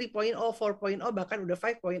hanya 3.0, 4.0, bahkan udah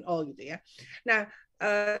 5.0 gitu ya. Nah,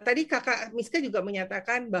 tadi Kakak Meiske juga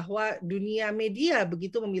menyatakan bahwa dunia media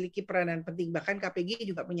begitu memiliki peranan penting. Bahkan Kak Peggy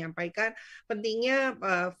juga menyampaikan pentingnya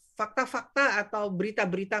fakta-fakta atau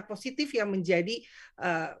berita-berita positif yang menjadi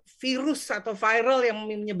virus atau viral yang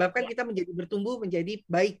menyebabkan kita menjadi bertumbuh menjadi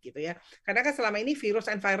baik gitu ya. Karena kan selama ini virus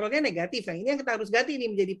and viralnya negatif. Yang ini yang kita harus ganti ini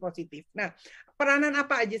menjadi positif. Nah, peranan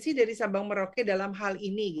apa aja sih dari SabangMerauke dalam hal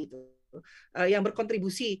ini gitu? Yang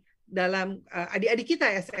berkontribusi dalam adik-adik kita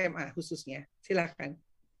SMA khususnya. Silakan.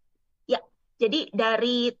 Ya, jadi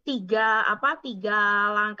dari tiga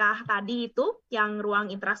langkah tadi itu, yang ruang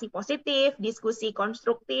interaksi positif, diskusi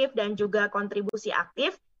konstruktif, dan juga kontribusi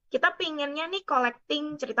aktif, kita pinginnya nih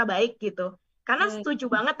collecting cerita baik gitu. Karena setuju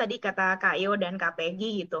banget tadi kata Kak Yo dan Kak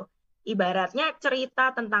Peggy gitu. Ibaratnya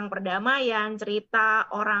cerita tentang perdamaian, cerita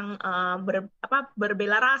orang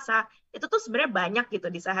berbela rasa, itu tuh sebenarnya banyak gitu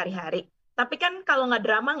di sehari-hari. Tapi kan kalau nggak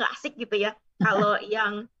drama nggak asik gitu ya. Kalau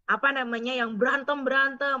yang yang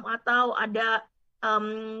berantem atau ada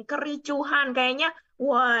kericuhan, kayaknya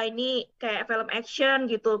wah ini kayak film action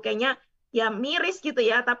gitu, kayaknya ya miris gitu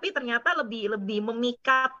ya, tapi ternyata lebih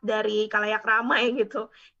memikat dari kalayak ramai gitu.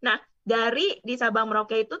 Nah, di Sabang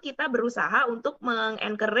Merauke itu kita berusaha untuk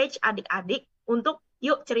mengencourage adik-adik untuk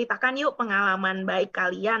yuk ceritakan yuk pengalaman baik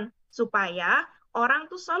kalian supaya orang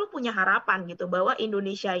tuh selalu punya harapan gitu bahwa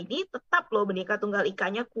Indonesia ini tetap loh Bhinneka Tunggal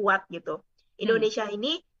Ikanya kuat gitu. Indonesia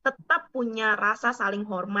ini tetap punya rasa saling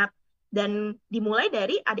hormat dan dimulai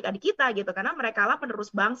dari adik-adik kita gitu karena mereka lah penerus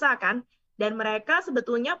bangsa kan dan mereka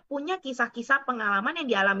sebetulnya punya kisah-kisah pengalaman yang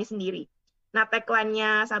dialami sendiri. Nah,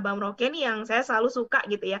 tagline-nya Sabang Merauke nih yang saya selalu suka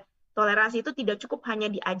gitu ya. Toleransi itu tidak cukup hanya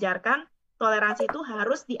diajarkan, toleransi itu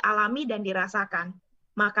harus dialami dan dirasakan.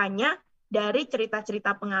 Makanya dari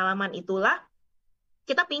cerita-cerita pengalaman itulah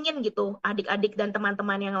kita pingin gitu adik-adik dan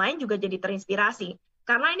teman-teman yang lain juga jadi terinspirasi.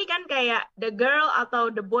 Karena ini kan kayak the girl atau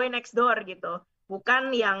the boy next door gitu.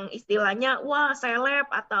 Bukan yang istilahnya wah seleb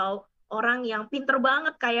atau orang yang pinter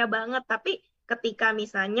banget, kaya banget. Tapi ketika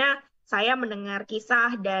misalnya saya mendengar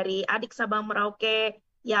kisah dari adik Sabang Merauke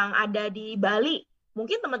yang ada di Bali,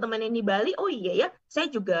 mungkin teman-teman yang di Bali, oh iya ya,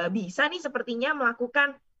 saya juga bisa nih sepertinya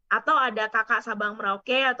melakukan. Atau ada kakak Sabang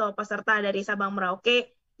Merauke atau peserta dari Sabang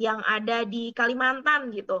Merauke yang ada di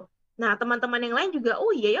Kalimantan gitu. Nah, teman-teman yang lain juga,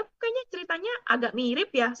 oh iya ya, kayaknya ceritanya agak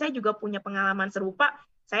mirip ya, saya juga punya pengalaman serupa,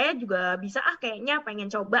 saya juga bisa kayaknya pengen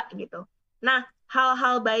coba gitu. Nah,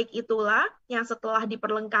 hal-hal baik itulah yang setelah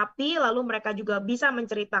diperlengkapi, lalu mereka juga bisa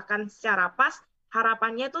menceritakan secara pas,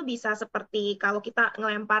 harapannya tuh bisa seperti kalau kita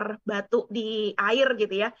ngelempar batu di air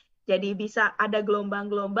gitu ya, jadi bisa ada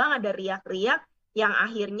gelombang-gelombang, ada riak-riak, yang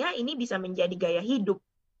akhirnya ini bisa menjadi gaya hidup,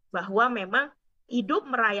 bahwa memang hidup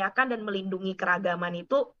merayakan dan melindungi keragaman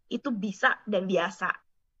itu bisa dan biasa.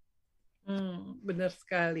 Benar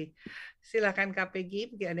sekali. Silakan Kak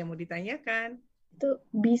Peggy, mungkin ada yang mau ditanyakan. Itu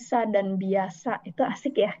bisa dan biasa, itu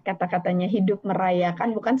asik ya kata-katanya, hidup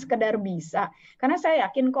merayakan, bukan sekedar bisa. Karena saya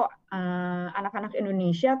yakin kok anak-anak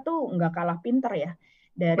Indonesia tuh nggak kalah pinter ya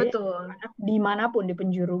dari anak dimanapun, di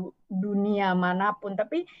penjuru dunia manapun.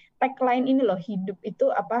 Tapi tagline ini loh, hidup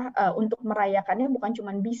itu untuk merayakannya bukan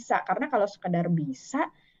cuma bisa, karena kalau sekedar bisa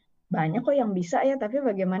banyak kok yang bisa ya, tapi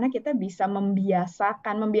bagaimana kita bisa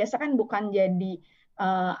membiasakan bukan jadi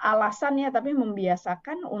alasan ya, tapi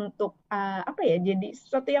membiasakan untuk jadi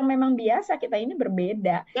sesuatu yang memang biasa. Kita ini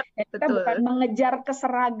berbeda. Yep, dan kita bukan mengejar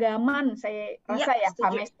keseragaman, saya rasa ya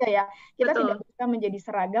Pak Meiske ya, kita tidak bisa menjadi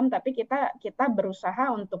seragam, tapi kita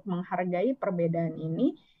berusaha untuk menghargai perbedaan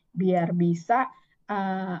ini biar bisa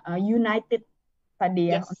united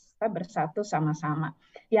tadi ya, untuk kita bersatu sama-sama.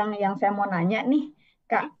 Yang saya mau nanya nih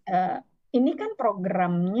Kak, ini kan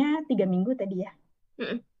programnya 3 minggu tadi ya.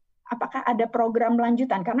 Apakah ada program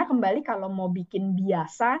lanjutan? Karena kembali kalau mau bikin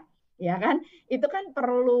biasa, ya kan, itu kan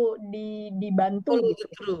perlu dibantu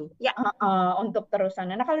gitu. Ya. Untuk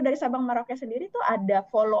terusan. Nah, kalau dari Sabang Merauke sendiri tuh ada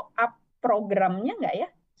follow up programnya nggak ya?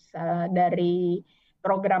 Dari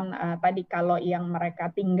program tadi kalau yang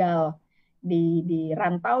mereka tinggal di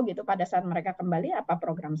rantau gitu, pada saat mereka kembali, apa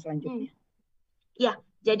program selanjutnya? Ya,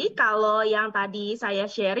 jadi kalau yang tadi saya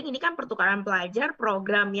sharing ini kan pertukaran pelajar,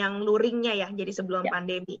 program yang luringnya ya, jadi sebelum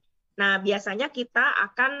pandemi. Nah, biasanya kita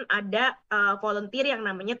akan ada volunteer yang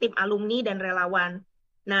namanya tim alumni dan relawan.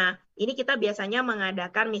 Nah, ini kita biasanya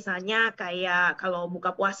mengadakan misalnya kayak kalau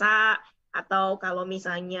buka puasa, atau kalau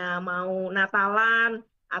misalnya mau Natalan,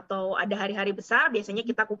 atau ada hari-hari besar, biasanya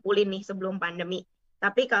kita kumpulin nih sebelum pandemi.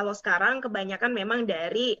 Tapi kalau sekarang kebanyakan memang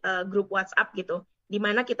dari grup WhatsApp gitu, di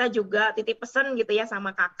mana kita juga titip pesan gitu ya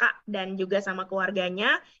sama kakak dan juga sama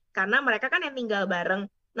keluarganya, karena mereka kan yang tinggal bareng.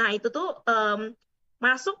 Nah, itu tuh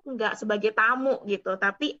masuk nggak sebagai tamu gitu,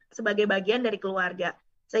 tapi sebagai bagian dari keluarga.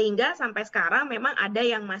 Sehingga sampai sekarang memang ada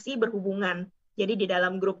yang masih berhubungan, jadi di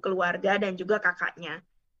dalam grup keluarga dan juga kakaknya.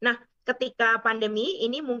 Nah, ketika pandemi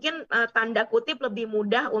ini mungkin tanda kutip lebih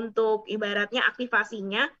mudah untuk ibaratnya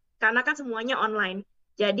aktivasinya, karena kan semuanya online.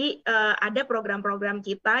 Jadi ada program-program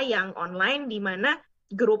kita yang online di mana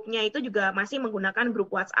grupnya itu juga masih menggunakan grup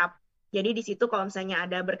WhatsApp. Jadi di situ kalau misalnya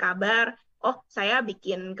ada berkabar, oh saya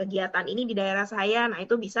bikin kegiatan ini di daerah saya, nah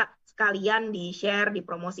itu bisa sekalian di-share,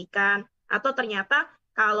 dipromosikan. Atau ternyata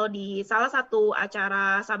kalau di salah satu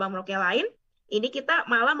acara Sabang Merauke lain, ini kita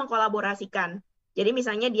malah mengkolaborasikan. Jadi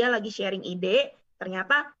misalnya dia lagi sharing ide,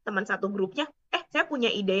 ternyata teman satu grupnya, saya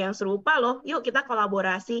punya ide yang serupa loh, yuk kita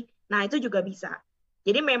kolaborasi. Nah itu juga bisa.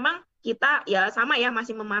 Jadi memang kita ya sama ya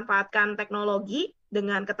masih memanfaatkan teknologi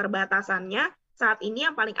dengan keterbatasannya. Saat ini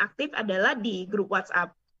yang paling aktif adalah di grup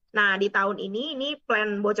WhatsApp. Nah di tahun ini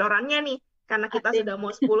plan bocorannya nih, karena kita sudah mau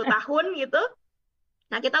 10 tahun gitu.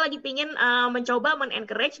 Nah kita lagi pingin mencoba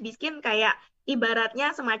men-encourage bikin kayak ibaratnya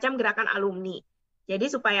semacam gerakan alumni. Jadi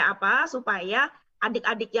supaya apa? Supaya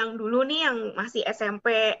adik-adik yang dulu nih yang masih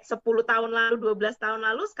SMP 10 tahun lalu, 12 tahun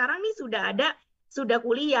lalu, sekarang nih sudah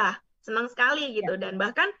kuliah. Senang sekali gitu. Dan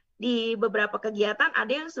bahkan di beberapa kegiatan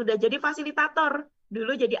ada yang sudah jadi fasilitator.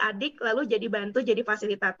 Dulu jadi adik, lalu jadi bantu, jadi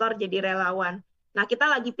fasilitator, jadi relawan. Nah, kita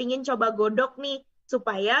lagi pingin coba godok nih,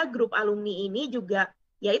 supaya grup alumni ini juga,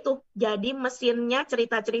 yaitu jadi mesinnya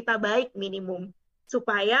cerita-cerita baik minimum.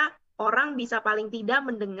 Supaya orang bisa paling tidak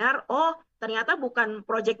mendengar, oh ternyata bukan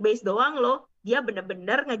project based doang loh, dia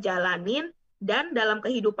benar-benar ngejalanin, dan dalam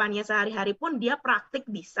kehidupannya sehari-hari pun dia praktik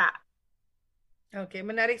bisa. Oke,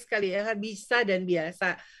 menarik sekali ya, bisa dan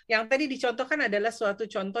biasa. Yang tadi dicontohkan adalah suatu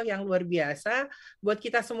contoh yang luar biasa buat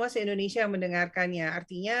kita semua se-Indonesia yang mendengarkannya.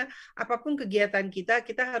 Artinya, apapun kegiatan kita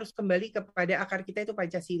harus kembali kepada akar kita itu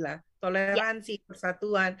Pancasila. Toleransi,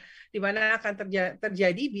 persatuan, di mana akan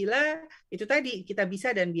terjadi bila itu tadi, kita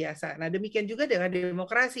bisa dan biasa. Nah, demikian juga dengan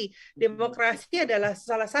demokrasi. Demokrasi adalah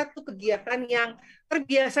salah satu kegiatan yang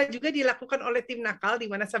terbiasa juga dilakukan oleh tim nakal,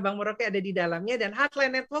 di mana SabangMerauke ada di dalamnya, dan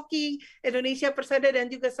Heartline Networking, Indonesia Persada, dan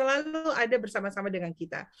juga selalu ada bersama-sama dengan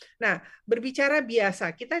kita. Nah, berbicara biasa,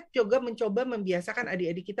 kita juga mencoba membiasakan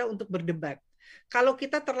adik-adik kita untuk berdebat. Kalau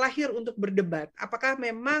kita terlahir untuk berdebat, apakah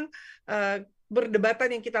memang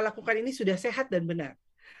berdebatan yang kita lakukan ini sudah sehat dan benar?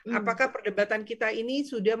 Apakah perdebatan kita ini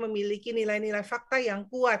sudah memiliki nilai-nilai fakta yang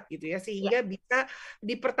kuat gitu ya, sehingga bisa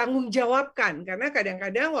dipertanggungjawabkan? Karena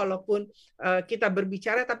kadang-kadang walaupun kita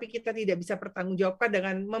berbicara tapi kita tidak bisa pertanggungjawabkan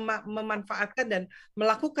dengan memanfaatkan dan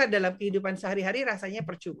melakukan dalam kehidupan sehari-hari, rasanya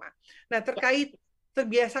percuma. Nah,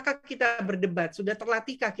 terbiasakah kita berdebat? Sudah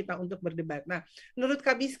terlatihkah kita untuk berdebat? Nah, menurut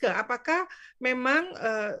Kak Meiske, apakah memang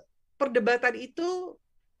perdebatan itu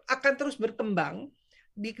akan terus berkembang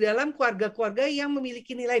di dalam keluarga-keluarga yang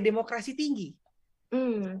memiliki nilai demokrasi tinggi?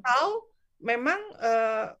 Atau memang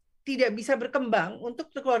tidak bisa berkembang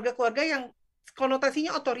untuk keluarga-keluarga yang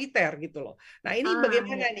konotasinya otoriter gitu loh. Nah, ini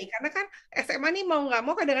bagaimana nih? Karena kan SMA nih mau nggak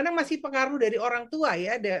mau kadang-kadang masih pengaruh dari orang tua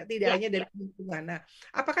ya, tidak hanya dari lingkungan. Nah,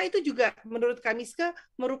 apakah itu juga menurut Kak Meiske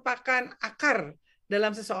merupakan akar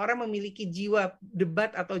dalam seseorang memiliki jiwa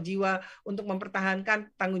debat atau jiwa untuk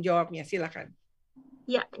mempertahankan tanggung jawabnya? Silakan.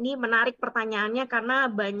 Ya, ini menarik pertanyaannya karena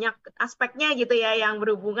banyak aspeknya gitu ya yang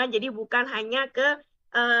berhubungan, jadi bukan hanya ke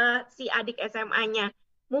si adik SMA-nya.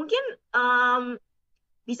 Mungkin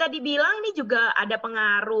bisa dibilang ini juga ada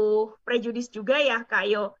pengaruh prejudis juga ya, Kak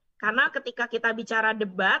Yo. Karena ketika kita bicara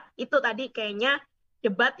debat, itu tadi kayaknya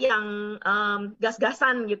debat yang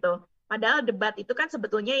gas-gasan gitu. Padahal debat itu kan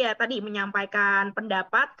sebetulnya ya tadi menyampaikan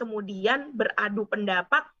pendapat, kemudian beradu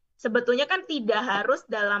pendapat, sebetulnya kan tidak harus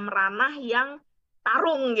dalam ranah yang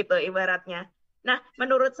tarung gitu ibaratnya. Nah,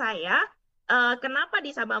 menurut saya, kenapa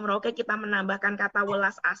di SabangMerauke kita menambahkan kata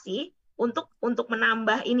welas asih untuk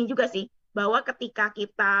menambah ini juga sih, bahwa ketika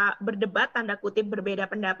kita berdebat, tanda kutip berbeda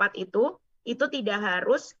pendapat itu tidak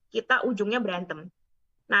harus kita ujungnya berantem.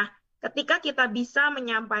 Nah, ketika kita bisa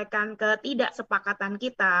menyampaikan ketidaksepakatan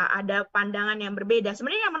kita, ada pandangan yang berbeda,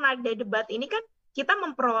 sebenarnya yang menarik dari debat ini kan kita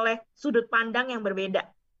memperoleh sudut pandang yang berbeda.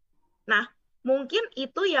 Nah, mungkin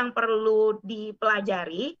itu yang perlu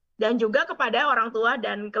dipelajari dan juga kepada orang tua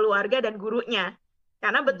dan keluarga dan gurunya.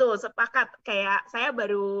 Karena betul sepakat, kayak saya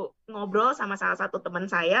baru ngobrol sama salah satu teman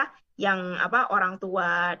saya yang orang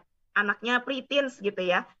tua anaknya preteens gitu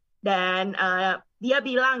ya. Dan dia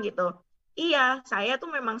bilang gitu, iya saya tuh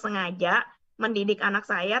memang sengaja mendidik anak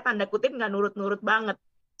saya tanda kutip nggak nurut-nurut banget.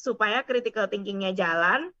 Supaya critical thinking-nya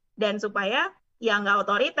jalan dan supaya ya nggak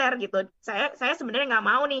otoriter gitu. Saya sebenarnya nggak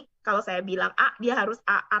mau nih kalau saya bilang A, dia harus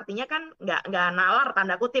A. Artinya kan nggak nalar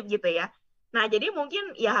tanda kutip gitu ya. Nah, jadi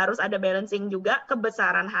mungkin ya harus ada balancing juga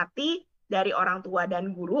kebesaran hati dari orang tua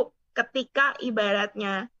dan guru ketika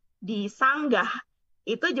ibaratnya disanggah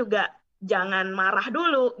itu juga jangan marah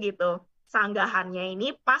dulu gitu. Sanggahannya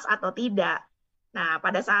ini pas atau tidak. Nah,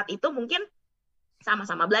 pada saat itu mungkin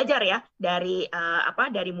sama-sama belajar ya dari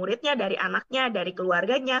dari muridnya, dari anaknya, dari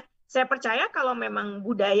keluarganya. Saya percaya kalau memang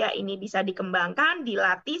budaya ini bisa dikembangkan,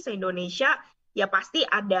 dilatih se-Indonesia, ya pasti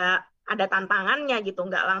ada tantangannya gitu,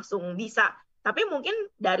 nggak langsung bisa. Tapi mungkin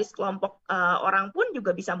dari sekelompok orang pun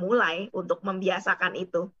juga bisa mulai untuk membiasakan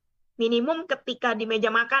itu. Minimum ketika di meja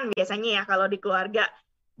makan biasanya ya kalau di keluarga,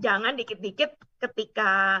 jangan dikit-dikit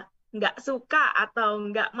ketika nggak suka atau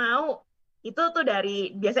nggak mau, itu tuh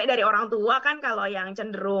biasanya dari orang tua kan kalau yang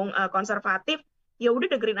cenderung konservatif, ya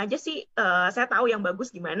udah dengerin aja sih, saya tahu yang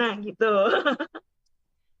bagus gimana gitu.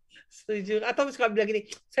 Setuju. Atau suka bilang gini,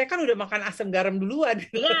 saya kan udah makan asam garam duluan.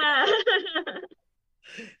 Iya.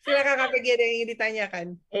 Silakan Kak Peggy, ada yang ingin ditanyakan.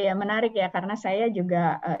 Iya, menarik ya, karena saya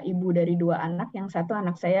juga ibu dari 2 anak. Yang satu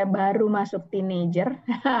anak saya baru masuk teenager.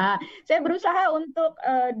 Saya berusaha untuk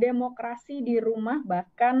demokrasi di rumah,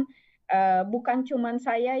 bahkan bukan cuman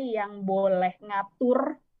saya yang boleh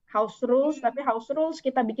ngatur house rules, tapi house rules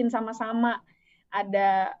kita bikin sama-sama.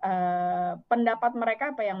 Ada pendapat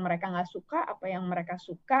mereka, apa yang mereka nggak suka, apa yang mereka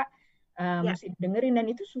suka, mesti dengerin,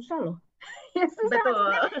 dan itu susah loh. Susah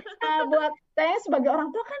maksudnya, buat saya sebagai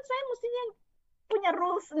orang tua kan saya mestinya punya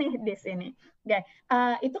rules nih di sini. Okay.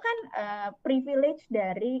 Itu kan privilege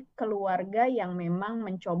dari keluarga yang memang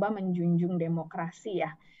mencoba menjunjung demokrasi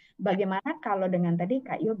ya. Bagaimana kalau dengan tadi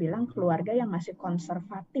Kak Yo bilang keluarga yang masih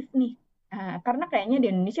konservatif nih? Karena kayaknya di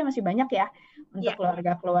Indonesia masih banyak ya untuk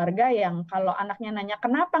keluarga-keluarga yang kalau anaknya nanya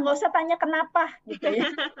kenapa, nggak usah tanya kenapa gitu ya.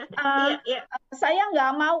 Saya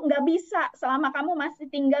nggak bisa, selama kamu masih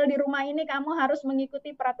tinggal di rumah ini kamu harus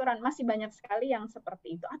mengikuti peraturan. Masih banyak sekali yang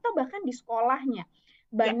seperti itu. Atau bahkan di sekolahnya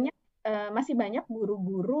masih banyak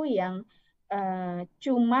guru-guru yang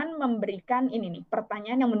cuman memberikan ini nih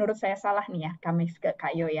pertanyaan yang menurut saya salah nih ya, Meiske,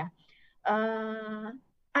 Kak Yo ya.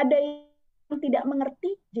 Ada yang tidak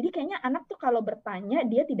mengerti, jadi kayaknya anak tuh kalau bertanya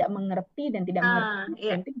dia tidak mengerti dan tidak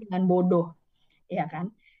mengerti dengan bodoh, ya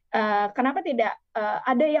kan? Kenapa tidak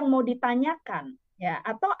ada yang mau ditanyakan, ya?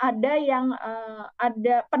 Atau ada yang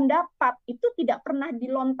ada pendapat itu tidak pernah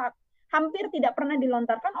hampir tidak pernah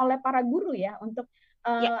dilontarkan oleh para guru ya untuk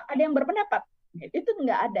ada yang berpendapat, itu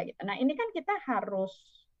nggak ada gitu. Nah ini kan kita harus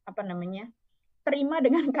terima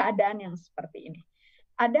dengan keadaan yang seperti ini.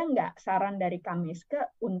 Ada nggak saran dari Kak Meiske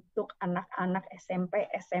untuk anak-anak SMP,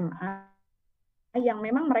 SMA yang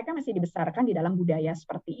memang mereka masih dibesarkan di dalam budaya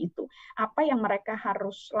seperti itu? Apa yang mereka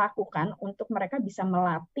harus lakukan untuk mereka bisa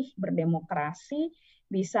melatih berdemokrasi,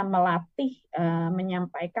 bisa melatih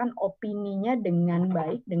menyampaikan opininya dengan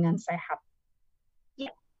baik, dengan sehat?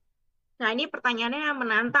 Nah, ini pertanyaannya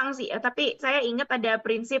menantang sih, tapi saya ingat ada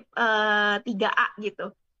prinsip 3A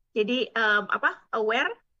gitu. Jadi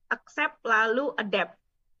aware, accept, lalu adapt.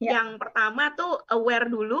 Yang pertama tuh aware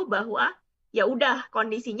dulu bahwa ya udah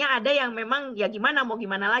kondisinya ada yang memang ya gimana mau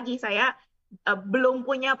gimana lagi, saya belum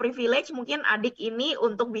punya privilege mungkin adik ini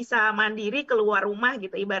untuk bisa mandiri keluar rumah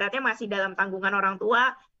gitu. Ibaratnya masih dalam tanggungan orang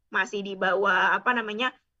tua, masih di bawah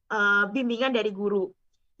bimbingan dari guru.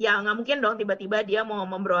 Ya nggak mungkin dong tiba-tiba dia mau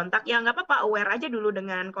memberontak, ya nggak apa-apa, aware aja dulu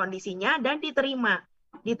dengan kondisinya dan diterima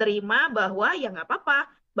bahwa ya nggak apa-apa.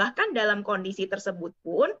 Bahkan dalam kondisi tersebut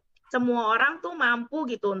pun semua orang tuh mampu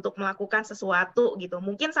gitu untuk melakukan sesuatu gitu.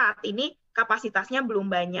 Mungkin saat ini kapasitasnya belum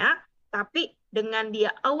banyak, tapi dengan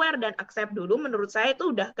dia aware dan accept dulu, menurut saya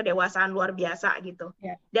itu udah kedewasaan luar biasa gitu.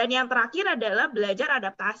 Dan yang terakhir adalah belajar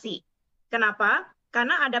adaptasi. Kenapa?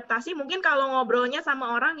 Karena adaptasi mungkin kalau ngobrolnya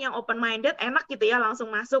sama orang yang open-minded enak gitu ya, langsung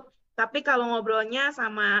masuk. Tapi kalau ngobrolnya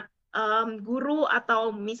sama guru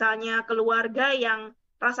atau misalnya keluarga yang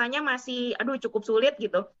rasanya masih cukup sulit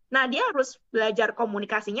gitu. Nah, dia harus belajar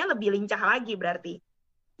komunikasinya lebih lincah lagi berarti.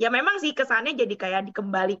 Ya memang sih kesannya jadi kayak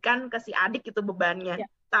dikembalikan ke si adik itu bebannya.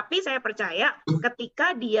 Tapi saya percaya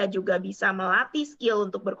ketika dia juga bisa melatih skill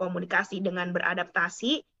untuk berkomunikasi dengan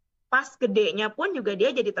beradaptasi, pas gedenya pun juga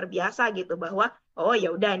dia jadi terbiasa gitu bahwa oh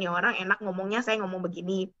ya udah nih orang enak ngomongnya, saya ngomong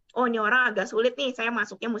begini. Oh ini orang agak sulit nih, saya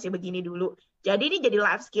masuknya mesti begini dulu. Jadi ini jadi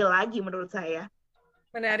life skill lagi menurut saya.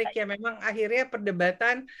 Menarik ya, memang akhirnya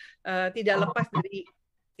perdebatan tidak lepas dari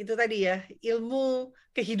itu tadi ya, ilmu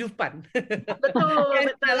kehidupan. Betul.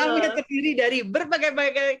 Dalamnya terdiri dari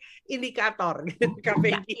berbagai indikator.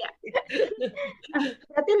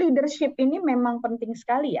 Berarti leadership ini memang penting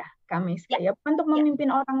sekali ya, Kak Meiske ya. Bukan untuk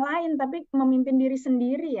memimpin orang lain, tapi memimpin diri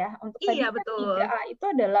sendiri ya. Untuk betul. 3A itu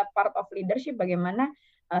adalah part of leadership, bagaimana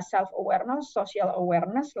self-awareness, social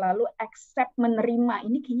awareness, lalu accept, menerima.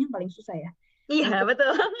 Ini kayaknya yang paling susah ya. Iya,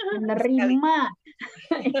 betul. Menerima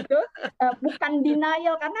itu bukan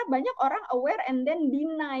denial, karena banyak orang aware and then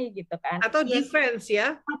deny gitu kan. Atau defense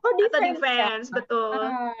ya. Atau defense, betul.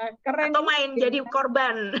 Keren. Atau main jadi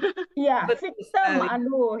korban. Iya, victim.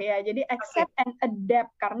 Ya. Jadi accept and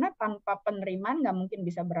adapt, karena tanpa penerimaan nggak mungkin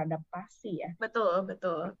bisa beradaptasi ya. Betul.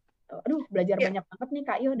 Aduh, belajar banyak banget nih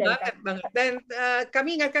Kak Yo dari banget. Dan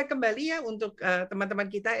kami ingatkan kembali ya untuk teman-teman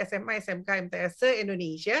kita SMA, SMK, MTS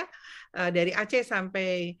se-Indonesia dari Aceh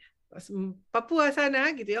sampai Papua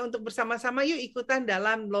sana gitu ya, untuk bersama-sama yuk ikutan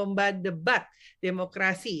dalam lomba debat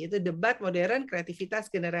demokrasi, itu debat modern kreativitas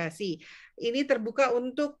generasi. Ini terbuka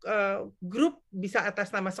untuk grup, bisa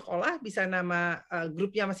atas nama sekolah, bisa nama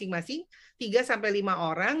grupnya masing-masing, 3-5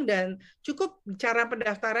 orang, dan cukup cara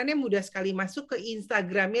pendaftarannya mudah sekali, masuk ke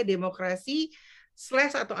Instagramnya demokrasi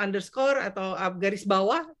slash atau underscore atau garis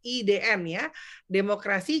bawah IDN ya.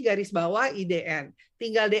 Demokrasi garis bawah IDN.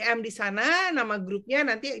 Tinggal DM di sana, nama grupnya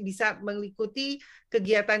nanti bisa mengikuti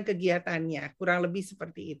kegiatan-kegiatannya. Kurang lebih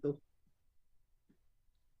seperti itu.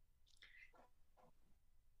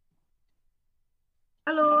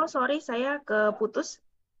 Halo, sorry saya keputus.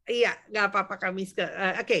 Iya, nggak apa-apa Kak Meiske.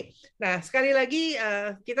 Oke. Nah, sekali lagi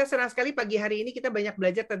kita senang sekali pagi hari ini kita banyak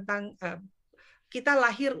belajar tentang kita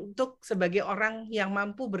lahir untuk sebagai orang yang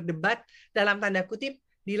mampu berdebat dalam tanda kutip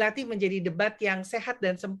dilatih menjadi debat yang sehat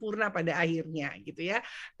dan sempurna pada akhirnya gitu ya.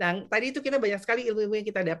 Dan tadi itu kita banyak sekali ilmu-ilmu yang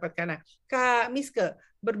kita dapatkan. Nah, Kak Meiske,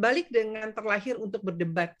 berbalik dengan terlahir untuk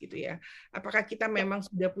berdebat gitu ya. Apakah kita memang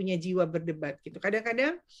sudah punya jiwa berdebat gitu?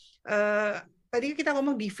 Kadang-kadang tadi kita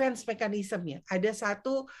ngomong defense mechanism ya. Ada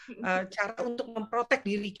satu cara untuk memprotek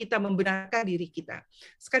diri kita, membenarkan diri kita.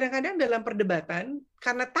 Kadang-kadang dalam perdebatan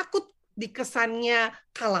karena takut dikesannya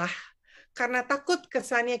kalah, karena takut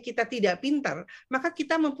kesannya kita tidak pintar, maka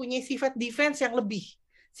kita mempunyai sifat defense yang lebih.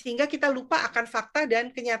 Sehingga kita lupa akan fakta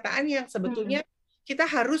dan kenyataan yang sebetulnya kita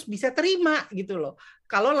harus bisa terima gitu loh.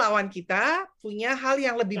 Kalau lawan kita punya hal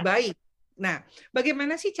yang lebih baik. Nah,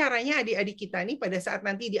 bagaimana sih caranya adik-adik kita nih pada saat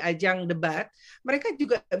nanti di ajang debat, mereka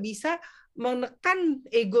juga bisa menekan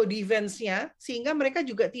ego defense-nya sehingga mereka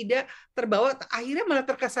juga tidak terbawa, akhirnya malah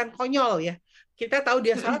terkesan konyol ya. Kita tahu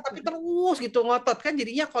dia salah tapi terus gitu ngotot kan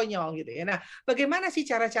jadinya konyol gitu ya. Nah, bagaimana sih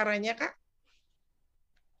cara-caranya Kak?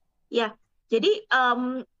 Ya, jadi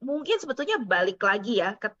mungkin sebetulnya balik lagi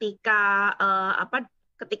ya ketika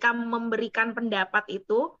ketika memberikan pendapat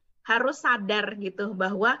itu harus sadar gitu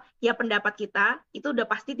bahwa ya pendapat kita itu udah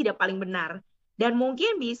pasti tidak paling benar. Dan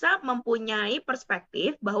mungkin bisa mempunyai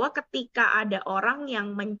perspektif bahwa ketika ada orang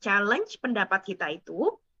yang men-challenge pendapat kita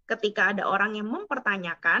itu, ketika ada orang yang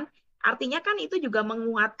mempertanyakan, artinya kan itu juga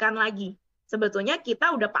menguatkan lagi. Sebetulnya kita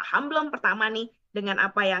udah paham belum pertama nih dengan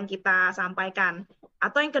apa yang kita sampaikan.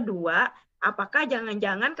 Atau yang kedua, apakah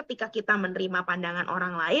jangan-jangan ketika kita menerima pandangan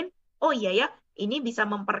orang lain, oh iya ya, ini bisa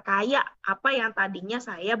memperkaya apa yang tadinya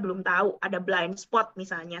saya belum tahu, ada blind spot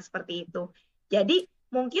misalnya seperti itu. Jadi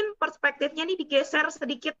mungkin perspektifnya nih digeser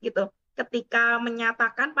sedikit gitu. Ketika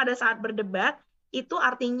menyatakan pada saat berdebat, itu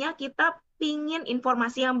artinya kita pingin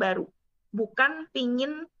informasi yang baru. Bukan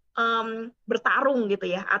pingin bertarung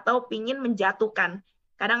gitu ya, atau pingin menjatuhkan.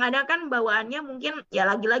 Kadang-kadang kan bawaannya mungkin ya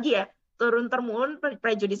lagi-lagi ya, turun-temurun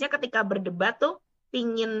prejudisnya ketika berdebat tuh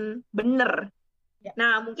pingin bener. Ya.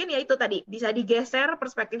 Nah mungkin ya itu tadi, bisa digeser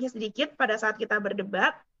perspektifnya sedikit pada saat kita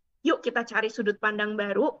berdebat, yuk kita cari sudut pandang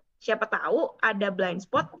baru, siapa tahu ada blind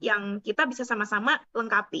spot yang kita bisa sama-sama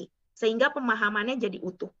lengkapi, sehingga pemahamannya jadi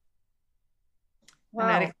utuh. Wow.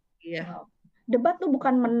 Menarik. Iya. Wow. Debat tuh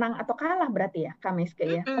bukan menang atau kalah berarti ya, Kak Meiske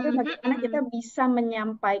ya. Tapi bagaimana kita bisa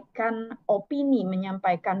menyampaikan opini,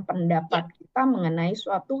 menyampaikan pendapat kita mengenai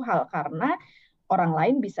suatu hal, karena orang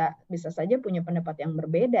lain bisa saja punya pendapat yang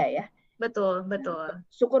berbeda ya. Betul, betul.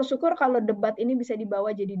 Syukur-syukur kalau debat ini bisa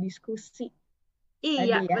dibawa jadi diskusi.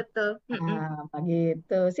 Iya, ya. Betul. Nah,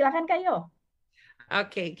 begitu. Silakan Kak Yo.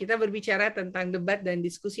 Oke, kita berbicara tentang debat dan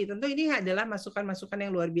diskusi. Tentu ini adalah masukan-masukan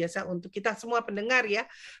yang luar biasa untuk kita semua pendengar ya.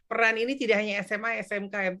 Peran ini tidak hanya SMA,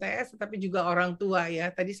 SMK, MTS, tetapi juga orang tua ya.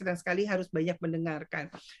 Tadi senang sekali harus banyak mendengarkan.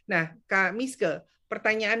 Nah, Kak Meiske,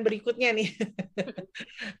 pertanyaan berikutnya nih.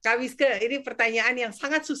 Kak Meiske, ini pertanyaan yang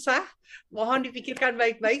sangat susah. Mohon dipikirkan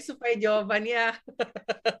baik-baik supaya jawabannya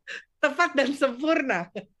tepat dan sempurna.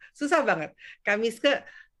 Susah banget. Kak Meiske,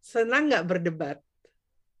 senang nggak berdebat?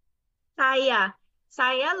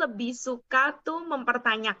 Saya lebih suka tuh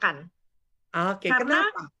mempertanyakan. Oke,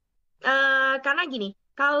 kenapa? Karena gini,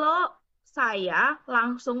 kalau saya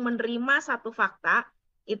langsung menerima satu fakta,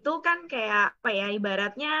 itu kan kayak apa ya,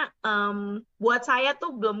 ibaratnya buat saya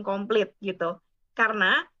tuh belum komplit gitu.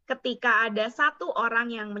 Karena ketika ada satu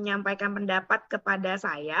orang yang menyampaikan pendapat kepada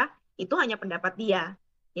saya, itu hanya pendapat dia.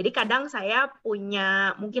 Jadi kadang saya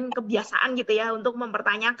punya mungkin kebiasaan gitu ya untuk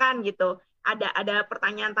mempertanyakan gitu. Ada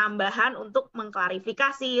pertanyaan tambahan untuk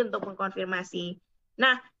mengklarifikasi, untuk mengkonfirmasi.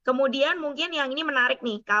 Nah, kemudian mungkin yang ini menarik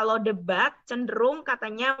nih, kalau debat cenderung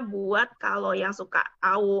katanya buat kalau yang suka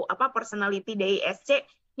tahu personality dari SC,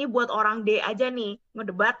 ini buat orang D aja nih,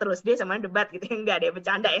 ngedebat terus, dia sama debat gitu, enggak deh,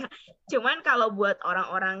 bercanda ya. Cuman kalau buat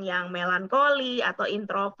orang-orang yang melankoli atau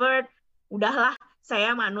introvert, udahlah,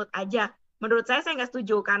 saya manut aja. Menurut saya nggak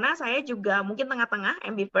setuju, karena saya juga mungkin tengah-tengah,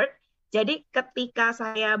 ambivert. Jadi ketika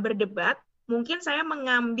saya berdebat, mungkin saya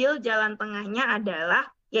mengambil jalan tengahnya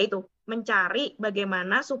adalah yaitu mencari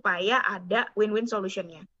bagaimana supaya ada win-win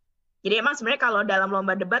solution-nya. Jadi emang sebenarnya kalau dalam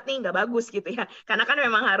lomba debat nih nggak bagus gitu ya, karena kan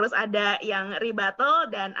memang harus ada yang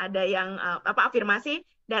rebuttal dan ada yang afirmasi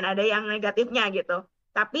dan ada yang negatifnya gitu.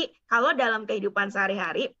 Tapi kalau dalam kehidupan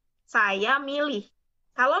sehari-hari, saya milih.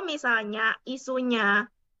 Kalau misalnya isunya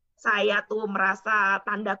saya tuh merasa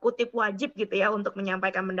tanda kutip wajib gitu ya untuk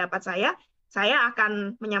menyampaikan pendapat saya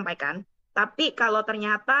akan menyampaikan. Tapi kalau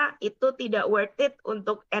ternyata itu tidak worth it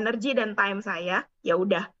untuk energi dan time saya, ya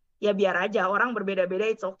udah, ya biar aja orang berbeda-beda,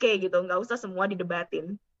 it's okay gitu, nggak usah semua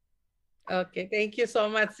didebatin. Oke, thank you so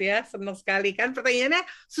much ya. Senang sekali kan. Pertanyaannya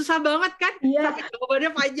susah banget kan? Iya. Tapi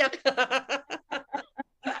jawabannya panjang.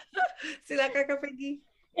 Silakan Kak Peggy.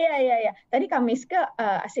 Iya. Tadi Kak Meiske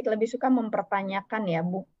asik lebih suka mempertanyakan ya,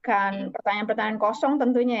 bukan pertanyaan-pertanyaan kosong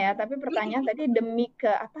tentunya ya, tapi pertanyaan tadi demi ke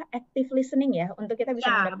active listening ya, untuk kita bisa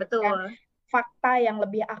Ya, mendapatkan betul. fakta yang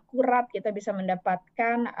lebih akurat, kita bisa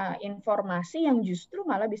mendapatkan informasi yang justru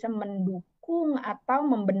malah bisa mendukung atau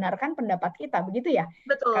membenarkan pendapat kita, begitu ya?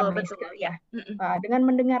 Betul, Kak Meiske betul. ya. Dengan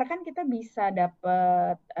mendengarkan kita bisa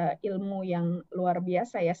dapat ilmu yang luar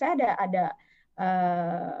biasa ya.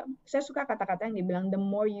 Saya suka kata-kata yang dibilang the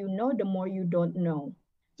more you know, the more you don't know.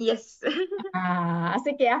 Yes.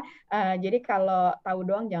 Asik ya. Jadi kalau tahu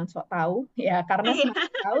doang jangan sok tahu ya, karena semakin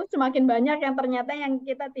tahu semakin banyak yang ternyata yang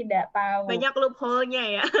kita tidak tahu. Banyak loophole-nya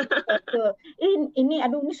ya. Betul. Ini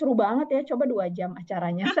seru banget ya. Coba 2 jam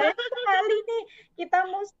acaranya. Sayang sekali nih kita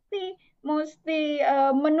mesti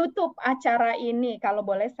menutup acara ini. Kalau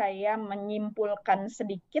boleh saya menyimpulkan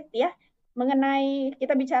sedikit ya, mengenai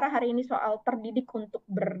kita bicara hari ini soal terdidik untuk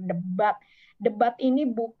berdebat. Debat ini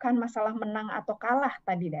bukan masalah menang atau kalah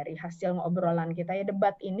tadi dari hasil obrolan kita ya.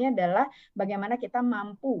 Debat ini adalah bagaimana kita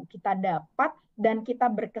mampu, kita dapat dan kita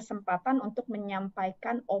berkesempatan untuk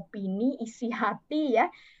menyampaikan opini, isi hati ya,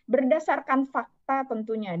 berdasarkan fakta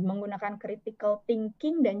tentunya, menggunakan critical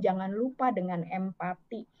thinking dan jangan lupa dengan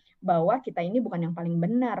empati. Bahwa kita ini bukan yang paling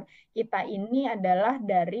benar. Kita ini adalah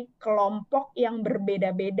dari kelompok yang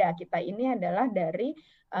berbeda-beda. Kita ini adalah dari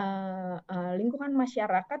lingkungan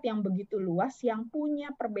masyarakat yang begitu luas, yang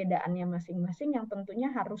punya perbedaannya masing-masing, yang tentunya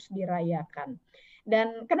harus dirayakan.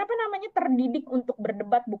 Dan kenapa namanya terdidik untuk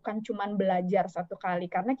berdebat, bukan cuma belajar satu kali,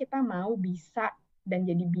 karena kita mau bisa dan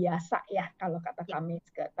jadi biasa ya, kalau kata kami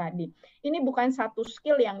tadi. Ini bukan satu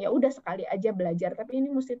skill yang ya udah sekali aja belajar, tapi ini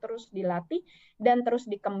mesti terus dilatih dan terus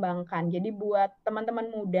dikembangkan. Jadi buat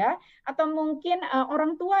teman-teman muda atau mungkin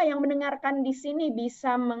orang tua yang mendengarkan di sini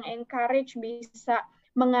bisa mengencourage, bisa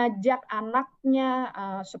mengajak anaknya,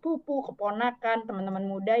 sepupu, keponakan, teman-teman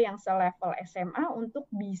muda yang selevel SMA untuk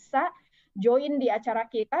bisa join di acara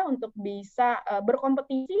kita, untuk bisa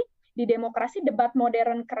berkompetisi di demokrasi debat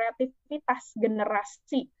modern kreativitas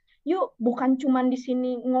generasi. Yuk, bukan cuma di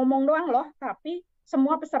sini ngomong doang loh, tapi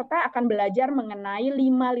semua peserta akan belajar mengenai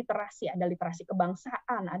 5 literasi. Ada literasi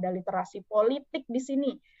kebangsaan, ada literasi politik di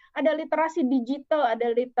sini, ada literasi digital, ada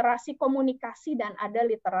literasi komunikasi, dan ada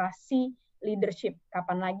literasi leadership.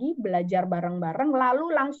 Kapan lagi belajar bareng-bareng,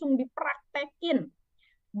 lalu langsung dipraktekin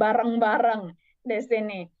bareng-bareng di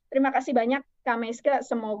sini. Terima kasih banyak Kak Meiske,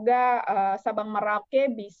 semoga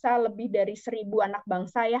SabangMerauke bisa lebih dari 1.000 anak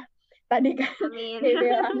bangsa ya. Tadi kan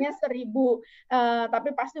dibilangnya 1.000, tapi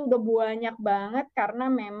pasti udah banyak banget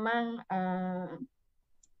karena memang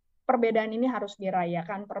perbedaan ini harus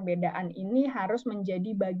dirayakan, perbedaan ini harus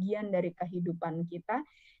menjadi bagian dari kehidupan kita.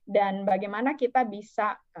 Dan bagaimana kita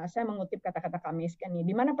bisa, saya mengutip kata-kata Kak Meiske nih,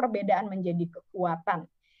 di mana perbedaan menjadi kekuatan.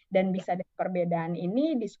 Dan bisa dari perbedaan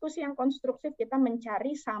ini, diskusi yang konstruktif, kita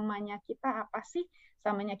mencari samanya kita apa sih?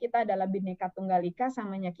 Samanya kita adalah Bhinneka Tunggal Ika,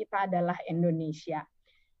 samanya kita adalah Indonesia.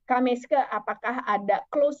 Kak Meiske, apakah ada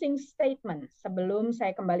closing statement sebelum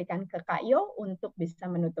saya kembalikan ke Kak Yo untuk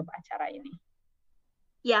bisa menutup acara ini?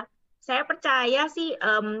 Ya, saya percaya sih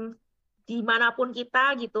dimanapun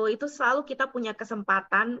kita gitu, itu selalu kita punya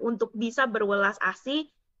kesempatan untuk bisa berwelas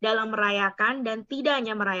asih dalam merayakan, dan tidak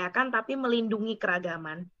hanya merayakan, tapi melindungi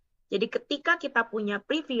keragaman. Jadi ketika kita punya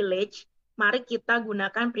privilege, mari kita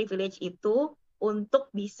gunakan privilege itu untuk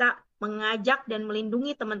bisa mengajak dan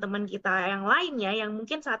melindungi teman-teman kita yang lainnya yang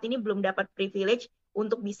mungkin saat ini belum dapat privilege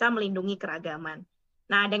untuk bisa melindungi keragaman.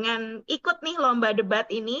 Nah, dengan ikut nih lomba debat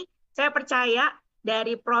ini, saya percaya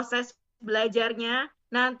dari proses belajarnya,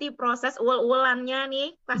 nanti proses ulang-ulannya nih,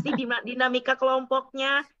 pasti dinamika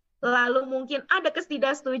kelompoknya, lalu mungkin ada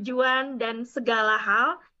ketidaksetujuan dan segala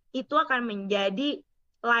hal, itu akan menjadi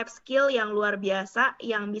life skill yang luar biasa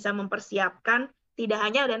yang bisa mempersiapkan tidak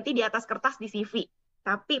hanya nanti di atas kertas di CV,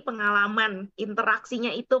 tapi pengalaman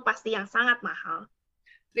interaksinya itu pasti yang sangat mahal.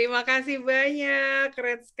 Terima kasih banyak,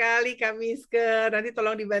 keren sekali Kak Meiske. Nanti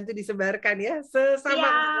tolong dibantu disebarkan ya,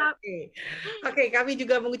 SabangMerauke. Oke, kami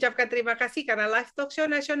juga mengucapkan terima kasih karena live talk show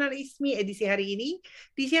Nasional ISMI edisi hari ini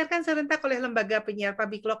disiarkan serentak oleh Lembaga Penyiar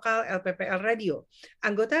Publik Lokal LPPL Radio,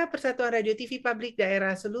 anggota Persatuan Radio TV Publik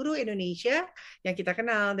Daerah seluruh Indonesia yang kita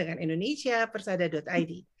kenal dengan Indonesia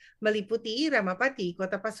Persada.id, meliputi Ramapati,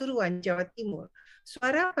 Kota Pasuruan, Jawa Timur,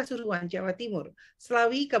 Suara Pasuruan, Jawa Timur,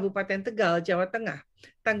 Slawi, Kabupaten Tegal, Jawa Tengah,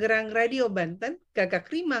 Tangerang Radio Banten, Gagak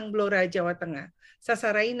Rimang, Blora, Jawa Tengah,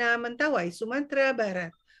 Sasaraina, Mentawai, Sumatera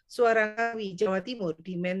Barat, Suara Ngawi, Jawa Timur,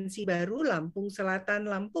 Dimensi Baru, Lampung Selatan,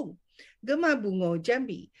 Lampung, Gema Bungo,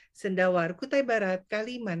 Jambi, Sendawar, Kutai Barat,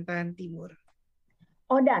 Kalimantan Timur.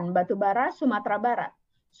 Odan, Batubara, Sumatera Barat,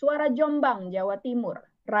 Suara Jombang, Jawa Timur,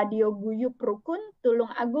 Radio Guyup Rukun,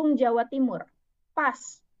 Tulung Agung, Jawa Timur,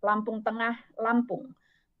 PAS, Lampung Tengah, Lampung,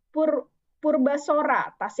 Purbasora,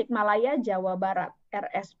 Tasikmalaya, Jawa Barat,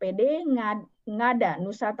 RSPD Ngada,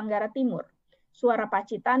 Nusa Tenggara Timur, Suara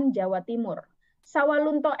Pacitan, Jawa Timur,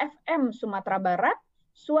 Sawalunto FM, Sumatera Barat,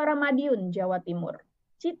 Suara Madiun, Jawa Timur,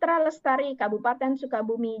 Citra Lestari, Kabupaten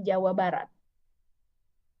Sukabumi, Jawa Barat.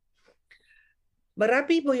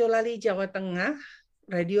 Merapi, Boyolali, Jawa Tengah,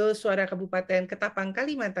 Radio Suara Kabupaten Ketapang,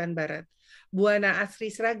 Kalimantan Barat, Buana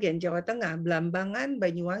Asri Sragen, Jawa Tengah, Blambangan,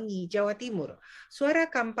 Banyuwangi, Jawa Timur,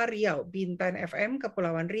 Suara Kampar Riau, Bintan FM,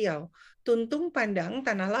 Kepulauan Riau, Tuntung Pandang,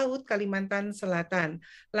 Tanah Laut, Kalimantan Selatan,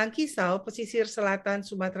 Langkisau, Pesisir Selatan,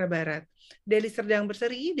 Sumatera Barat, Deli Serdang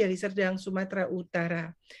Berseri, Deli Serdang, Sumatera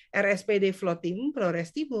Utara, RSPD Flotim,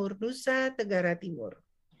 Flores Timur, Nusa Tenggara Timur.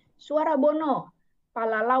 Suara Bono,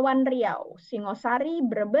 Palalawan Riau, Singosari,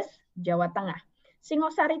 Brebes, Jawa Tengah,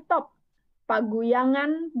 Singosari Top,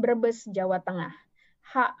 Paguyangan, Brebes, Jawa Tengah,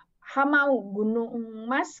 Hamau, Gunung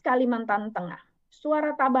Mas, Kalimantan Tengah,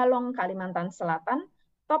 Suara Tabalong, Kalimantan Selatan,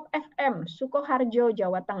 Top FM, Sukoharjo,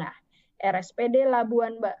 Jawa Tengah, RSPD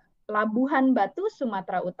Labuhan Batu,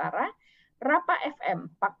 Sumatera Utara, Rapa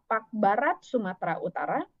FM, Pakpak Barat, Sumatera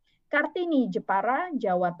Utara, Kartini, Jepara,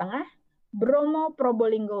 Jawa Tengah, Bromo,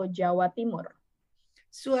 Probolinggo, Jawa Timur.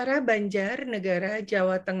 Suara Banjar Negara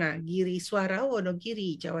Jawa Tengah, Giri Suara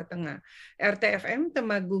Wonogiri Jawa Tengah, RTFM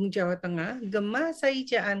Temanggung Jawa Tengah, Gema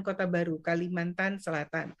Saijaan Kota Baru Kalimantan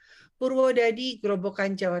Selatan, Purwodadi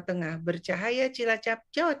Grobogan Jawa Tengah, Bercahaya Cilacap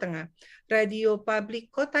Jawa Tengah, Radio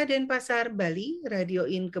Publik Kota Denpasar Bali, Radio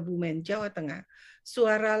In Kebumen Jawa Tengah,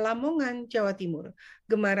 Suara Lamongan Jawa Timur,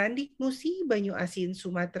 Gemarandik Musi Banyu Asin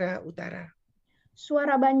Sumatera Utara.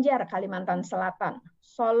 Suara Banjar, Kalimantan Selatan,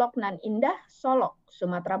 Solok Nan Indah, Solok,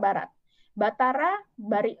 Sumatera Barat, Batara,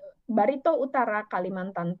 Barito Utara,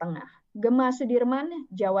 Kalimantan Tengah, Gema Sudirman,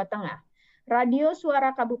 Jawa Tengah, Radio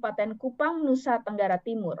Suara Kabupaten Kupang, Nusa Tenggara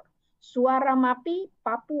Timur, Suara Mapi,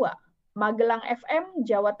 Papua, Magelang FM,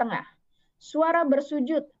 Jawa Tengah, Suara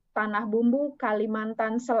Bersujud, Tanah Bumbu,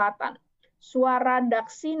 Kalimantan Selatan, Suara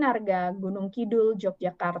Daksi Narga, Gunung Kidul,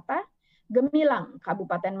 Yogyakarta, Gemilang,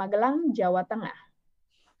 Kabupaten Magelang, Jawa Tengah.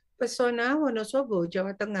 Pesona Wonosobo,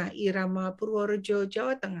 Jawa Tengah, Irama Purworejo,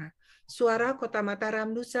 Jawa Tengah, Suara Kota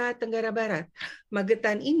Mataram, Nusa Tenggara Barat,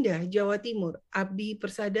 Magetan Indah, Jawa Timur, Abdi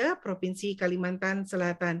Persada, Provinsi Kalimantan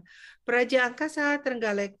Selatan, Praja Angkasa,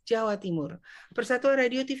 Trenggalek, Jawa Timur, Persatuan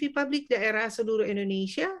Radio TV Publik Daerah seluruh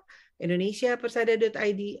Indonesia, Indonesia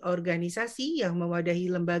Persada.id, organisasi yang mewadahi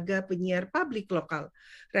lembaga penyiar publik lokal,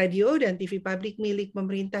 radio dan TV publik milik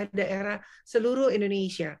pemerintah daerah seluruh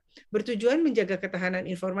Indonesia, bertujuan menjaga ketahanan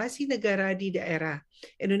informasi negara di daerah.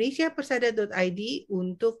 Indonesia Persada.id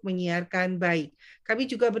untuk menyiarkan baik. Kami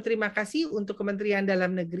juga berterima kasih untuk Kementerian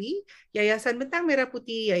Dalam Negeri, Yayasan Bentang Merah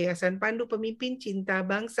Putih, Yayasan Pandu Pemimpin Cinta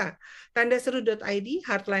Bangsa, Tandaseru.id,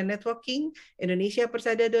 Heartline Networking, Indonesia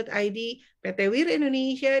Persada.id, PT Wir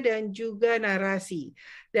Indonesia, dan juga Narasi.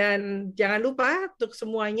 Dan jangan lupa untuk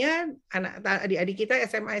semuanya, adik-adik kita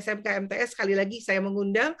SMA, SMK, MTS, sekali lagi saya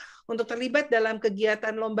mengundang untuk terlibat dalam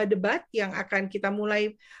kegiatan lomba debat yang akan kita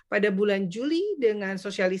mulai pada bulan Juli dengan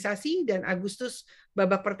sosialisasi, dan Agustus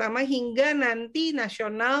babak pertama hingga nanti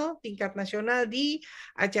nasional, tingkat nasional di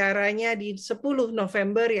acaranya di 10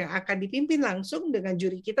 November yang akan dipimpin langsung dengan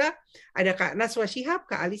juri kita. Ada Kak Naswa Shihab,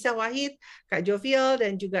 Kak Alisa Wahid, Kak Jovial,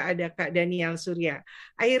 dan juga ada Kak Daniel Surya.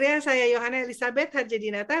 Akhirnya saya Yohana Elizabeth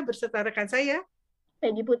Harjadinata berserta rekan saya,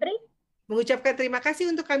 Peggy Putri, mengucapkan terima kasih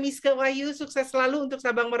untuk kami Meiske, Wahyu, sukses selalu untuk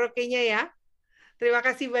SabangMerauke-nya ya. Terima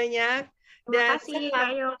kasih banyak. Terima kasih,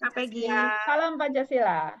 Kak Peggy. Salam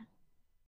Pancasila.